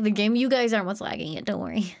want to lag the game? You guys aren't what's lagging it, don't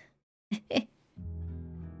worry.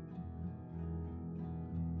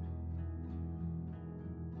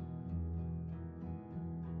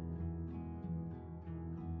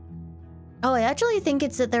 Oh, I actually think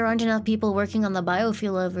it's that there aren't enough people working on the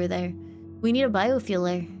biofuel over there. We need a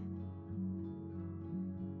biofueler.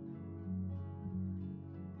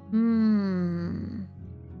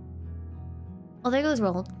 Oh, there goes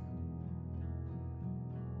Rold.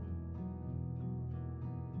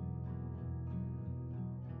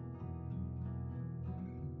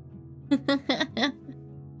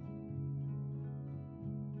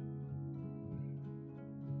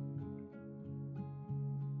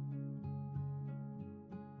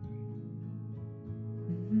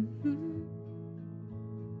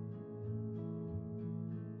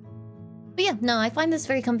 But yeah, no, I find this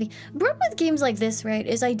very comfy. Problem with games like this, right,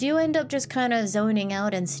 is I do end up just kind of zoning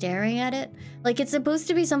out and staring at it. Like, it's supposed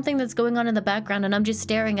to be something that's going on in the background, and I'm just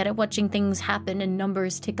staring at it, watching things happen and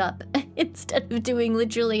numbers tick up, instead of doing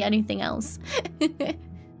literally anything else.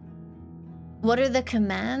 What are the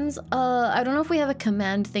commands? I don't know if we have a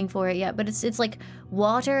command thing for it yet, but it's like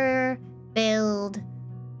water, build,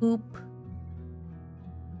 poop.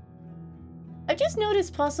 I just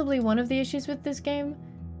noticed possibly one of the issues with this game.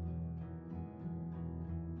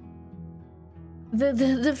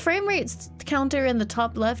 The frame rate counter in the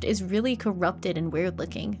top left is really corrupted and weird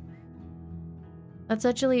looking. That's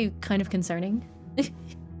actually kind of concerning. But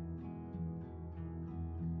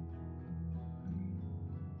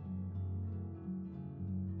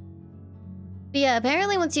yeah,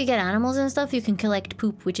 apparently once you get animals and stuff, you can collect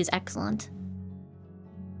poop, which is excellent.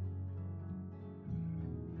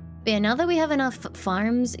 But yeah, now that we have enough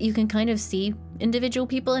farms, you can kind of see individual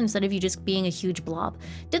people instead of you just being a huge blob.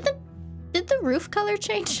 Did the roof color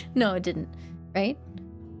change? No, it didn't, right?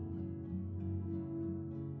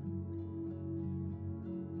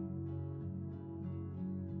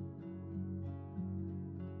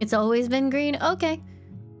 It's always been green? Okay.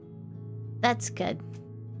 That's good.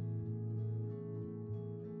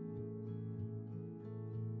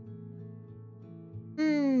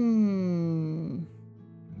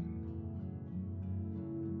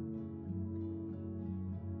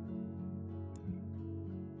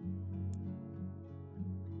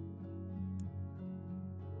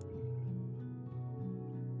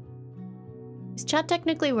 Is chat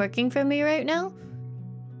technically working for me right now?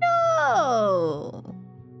 No!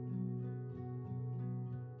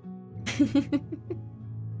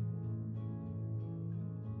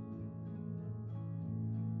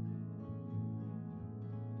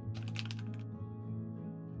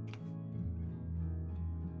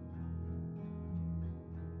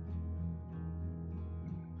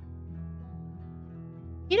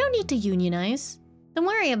 You don't need to unionize. Don't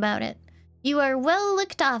worry about it. You are well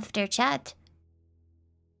looked after, chat.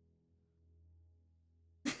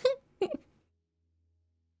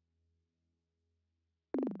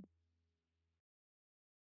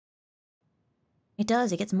 It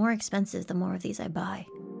does. It gets more expensive the more of these I buy.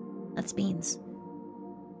 That's beans.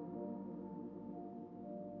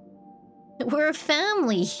 We're a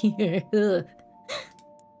family here. Ugh.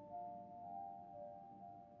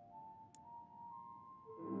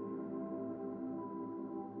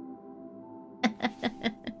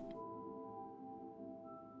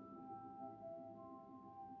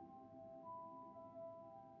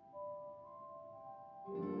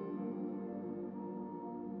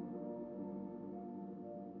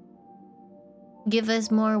 Give us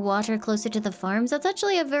more water closer to the farms? That's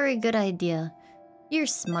actually a very good idea. You're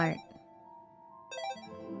smart.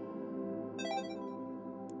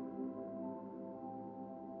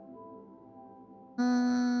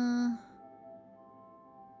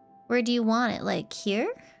 Where do you want it? Like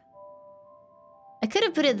here? I could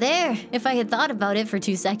have put it there if I had thought about it for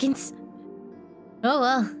 2 seconds. Oh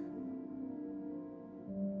well.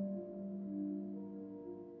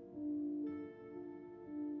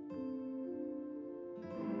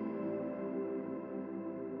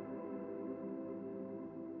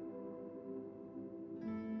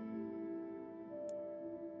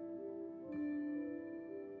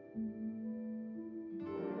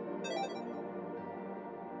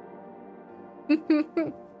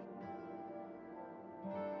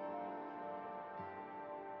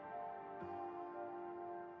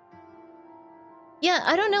 Yeah,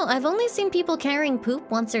 I don't know. I've only seen people carrying poop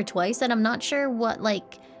once or twice, and I'm not sure what,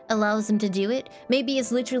 like, allows them to do it. Maybe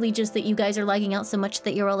it's literally just that you guys are lagging out so much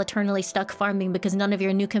that you're all eternally stuck farming because none of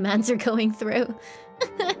your new commands are going through.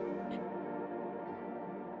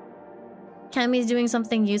 Cammy's doing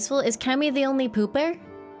something useful. Is Cammy the only pooper?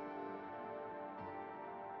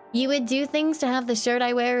 You would do things to have the shirt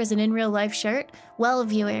I wear as an in real life shirt? Well,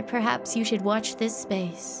 viewer, perhaps you should watch this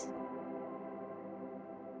space.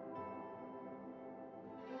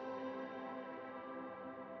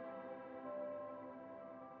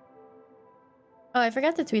 Oh, I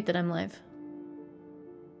forgot to tweet that I'm live.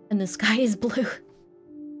 And the sky is blue.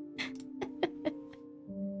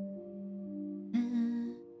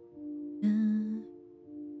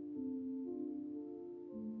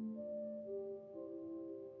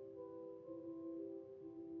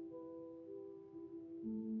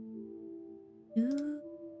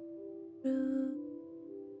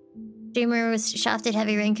 Streamer was shafted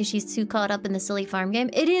heavy rain because she's too caught up in the silly farm game.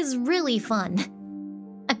 It is really fun.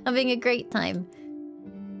 I'm having a great time.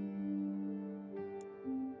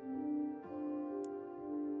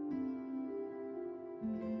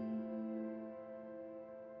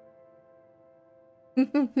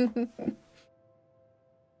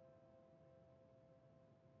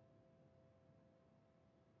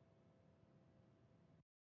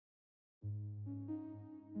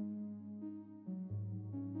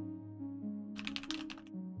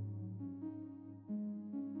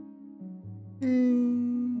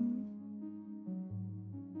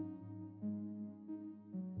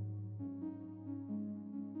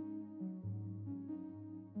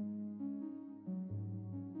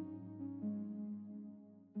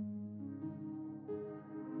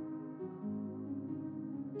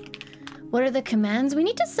 What are the commands? We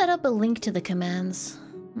need to set up a link to the commands.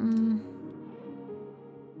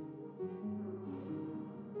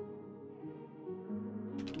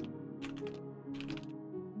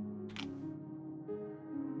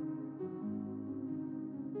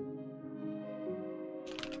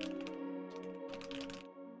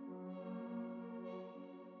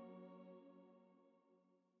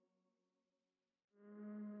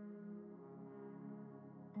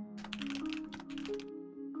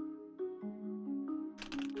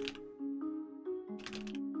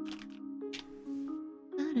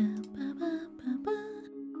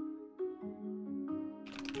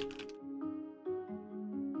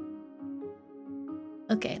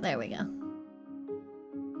 Okay, there we go.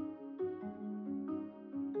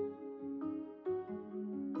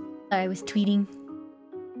 I was tweeting.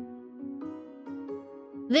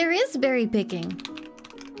 There is berry picking.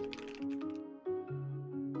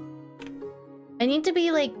 I need to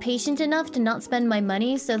be like patient enough to not spend my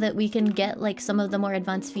money so that we can get like some of the more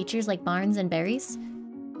advanced features like barns and berries.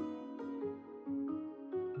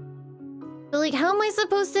 But like, how am I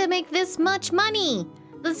supposed to make this much money?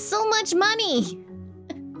 That's so much money!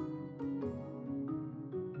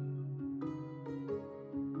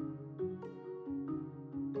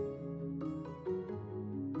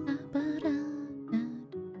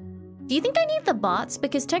 Do you think I need the bots?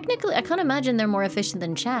 Because technically, I can't imagine they're more efficient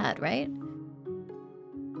than Chat, right?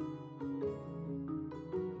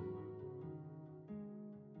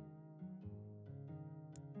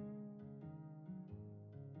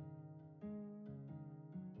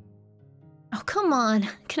 Oh, come on.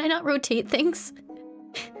 Can I not rotate things?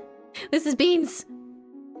 This is beans.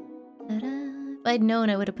 If I'd known,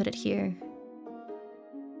 I would have put it here.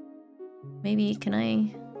 Maybe, can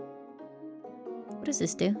I... What does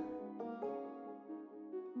this do?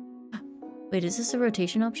 Wait, is this a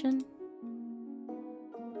rotation option?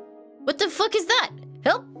 What the fuck is that?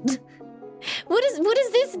 Help! What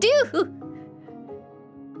does this do?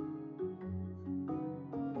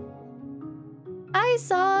 Eye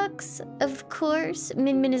socks! Of course,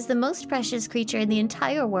 Min Min is the most precious creature in the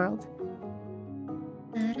entire world.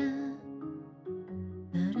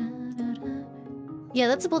 Yeah,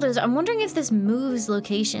 that's a bulldozer. I'm wondering if this moves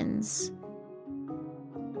locations.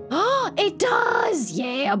 Oh, it does!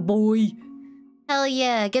 Yeah, boy! Hell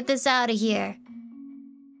yeah, get this out of here.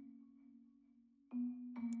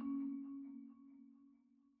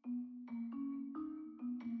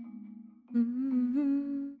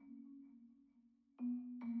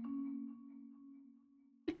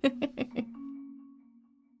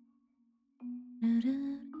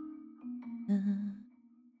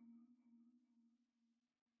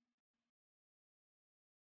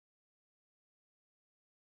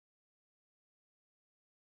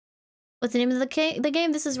 What's the name of the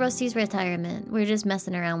game? This is Rusty's Retirement. We're just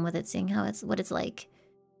messing around with it, seeing how what it's like.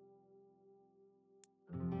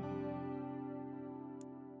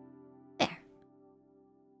 There.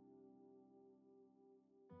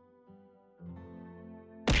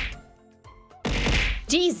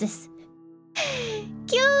 Jesus.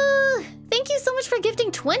 Thank you so much for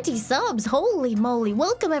gifting 20 subs. Holy moly.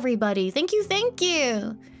 Welcome, everybody. Thank you, thank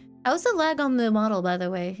you. How's the lag on the model, by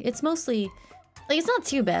the way? It's mostly... Like, it's not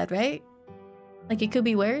too bad, right? Like, it could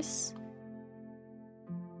be worse.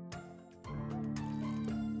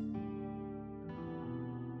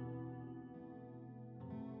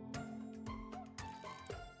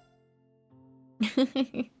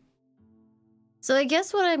 So I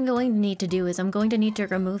guess what I'm going to need to do is I'm going to need to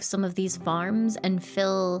remove some of these farms and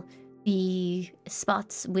fill the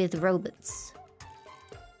spots with robots.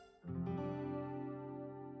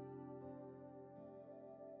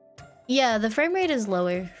 Yeah, the frame rate is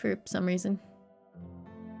lower for some reason.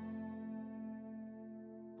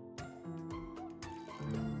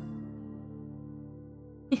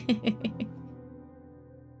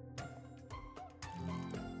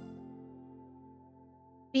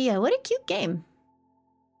 Yeah, what a cute game.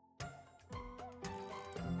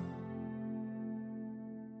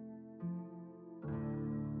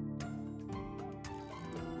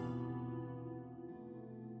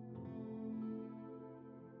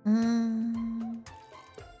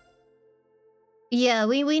 Yeah,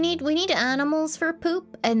 we need animals for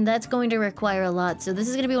poop, and that's going to require a lot. So this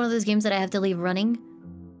is gonna be one of those games that I have to leave running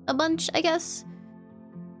a bunch, I guess.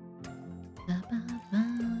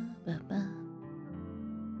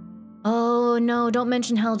 Oh no, don't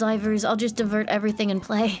mention Helldivers. I'll just divert everything and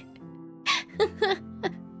play.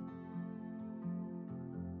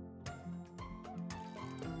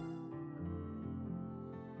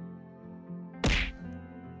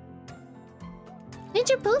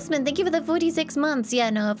 Ninja Postman, thank you for the 46 months. Yeah,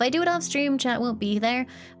 no, if I do it off stream, chat won't be there.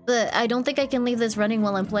 But I don't think I can leave this running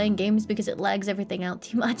while I'm playing games because it lags everything out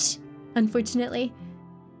too much, unfortunately.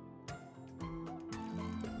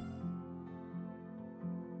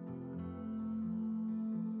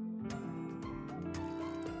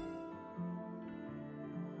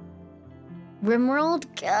 Rimworld?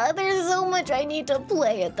 God, there's so much I need to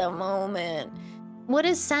play at the moment. What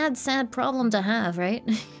a sad, sad problem to have, right?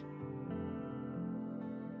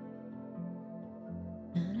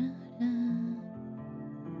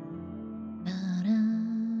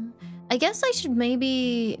 I guess I should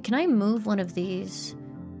maybe... Can I move one of these?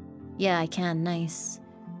 Yeah, I can. Nice.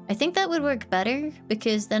 I think that would work better,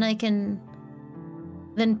 because then I can...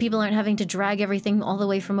 Then people aren't having to drag everything all the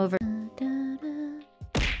way from over...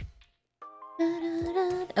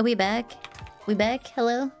 Are we back? We back?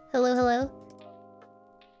 Hello? Hello, hello?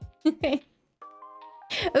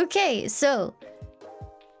 Okay, so...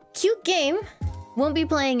 Cute game. Won't be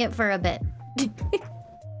playing it for a bit.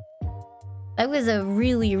 That was a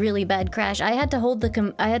really, really bad crash. I had to hold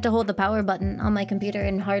the power button on my computer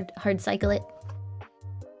and hard cycle it.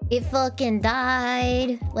 It fucking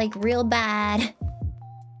died, like real bad.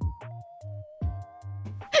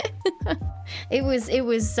 It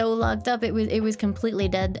was so locked up. It was completely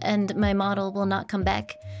dead, and my model will not come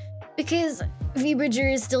back because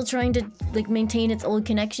Vbridger is still trying to like maintain its old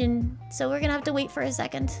connection. So we're gonna have to wait for a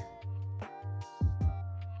second.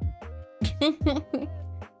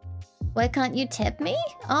 Why can't you tip me?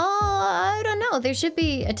 Oh, I don't know. There should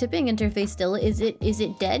be a tipping interface still. Is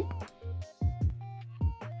it dead?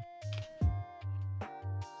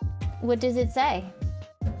 What does it say?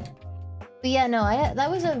 But yeah, no, that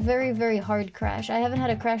was a very, very hard crash. I haven't had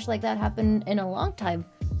a crash like that happen in a long time.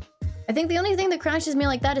 I think the only thing that crashes me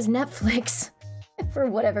like that is Netflix. For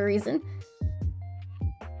whatever reason.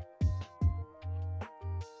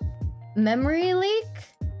 Memory leak?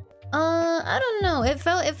 I don't know. It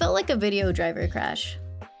felt like a video driver crash.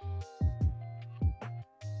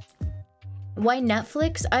 Why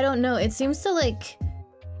Netflix? I don't know. It seems to like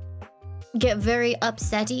get very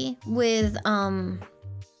upsetty with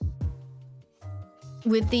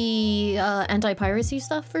the anti-piracy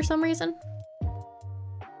stuff for some reason.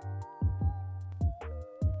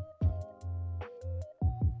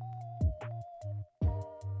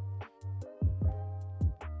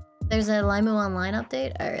 There's a Laimu Online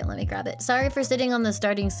update? Alright, let me grab it. Sorry for sitting on the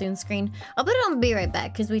starting soon screen. I'll put it on Be Right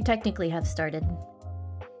Back, because we technically have started.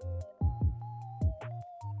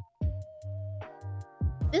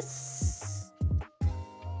 This...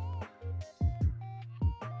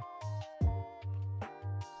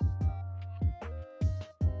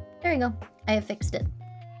 There we go. I have fixed it.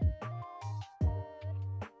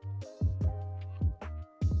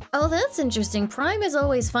 Oh, that's interesting. Prime is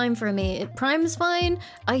always fine for me. Prime's fine,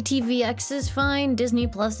 ITVX is fine, Disney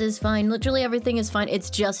Plus is fine, literally everything is fine. It's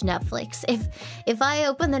just Netflix. If I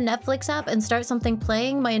open the Netflix app and start something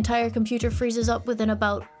playing, my entire computer freezes up within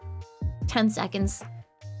about 10 seconds.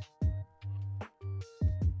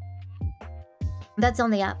 That's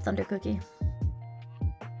on the app, Thunder Cookie.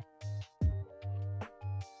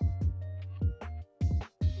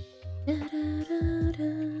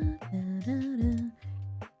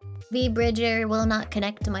 Vbridger will not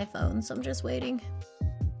connect to my phone, so I'm just waiting.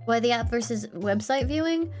 Why the app versus website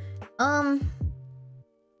viewing?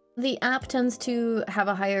 The app tends to have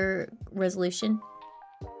a higher resolution.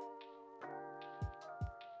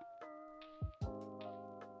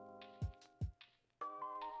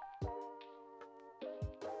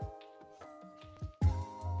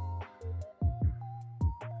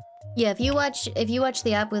 Yeah, if you watch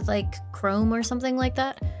the app with like Chrome or something like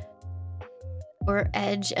that, or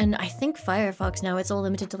Edge, and I think Firefox now, it's all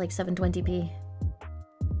limited to like 720p.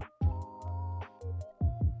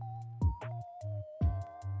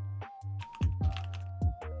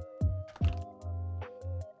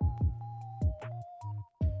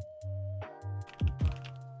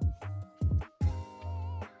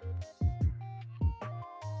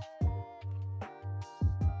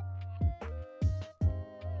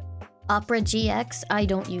 Opera GX? I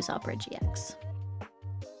don't use Opera GX.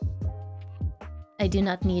 I do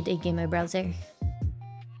not need a gamer browser.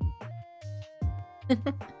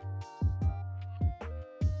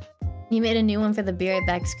 You made a new one for the Be Right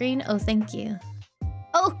Back screen? Oh, thank you.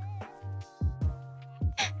 Oh!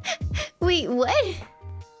 Wait, what?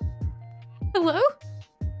 Hello?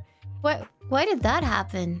 What? Why did that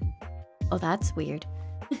happen? Oh, that's weird.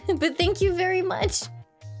 But thank you very much.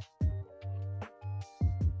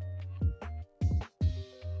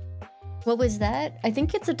 What was that? I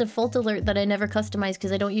think it's a default alert that I never customize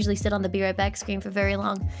because I don't usually sit on the Be Right Back screen for very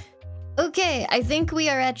long. Okay, I think we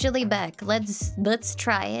are actually back. Let's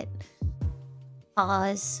try it.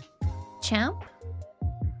 Pause. Champ?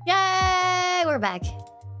 Yay! We're back.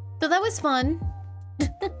 So that was fun.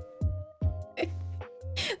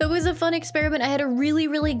 That was a fun experiment. I had a really,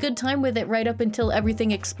 really good time with it right up until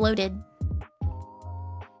everything exploded.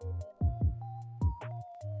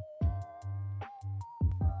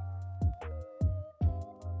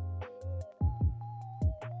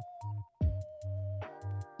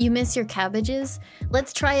 You miss your cabbages?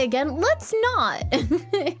 Let's try again. Let's not!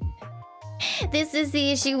 This is the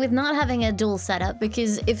issue with not having a dual setup,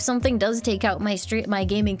 because if something does take out my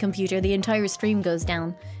gaming computer, the entire stream goes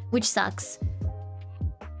down, which sucks.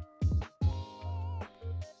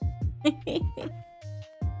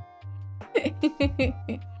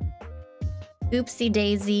 Oopsie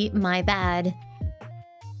daisy, my bad.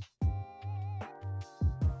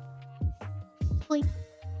 Boing.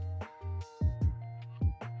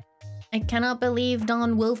 I cannot believe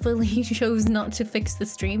Dawn willfully chose not to fix the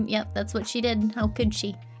stream. Yep, that's what she did. How could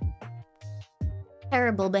she?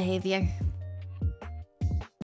 Terrible behavior.